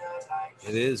day.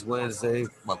 It is Wednesday.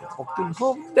 Motherfucking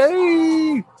hump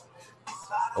day.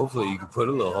 Hopefully you can put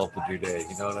a little hump in your day.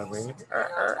 You know what I mean?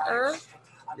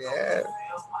 Yeah.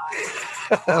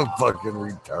 I'm fucking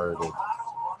retarded.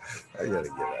 I gotta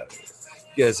get out of here.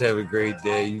 You guys have a great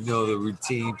day. You know the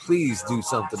routine. Please do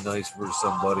something nice for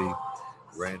somebody.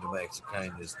 Random acts of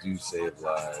kindness do save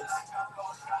lives.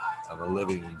 I'm a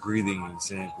living and breathing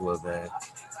example of that.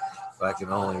 If I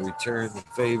can only return the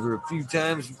favor a few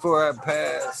times before I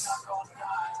pass,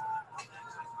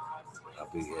 I'll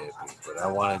be happy. But I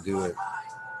want to do it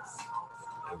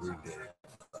every day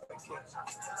if I can.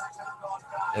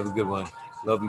 Have a good one.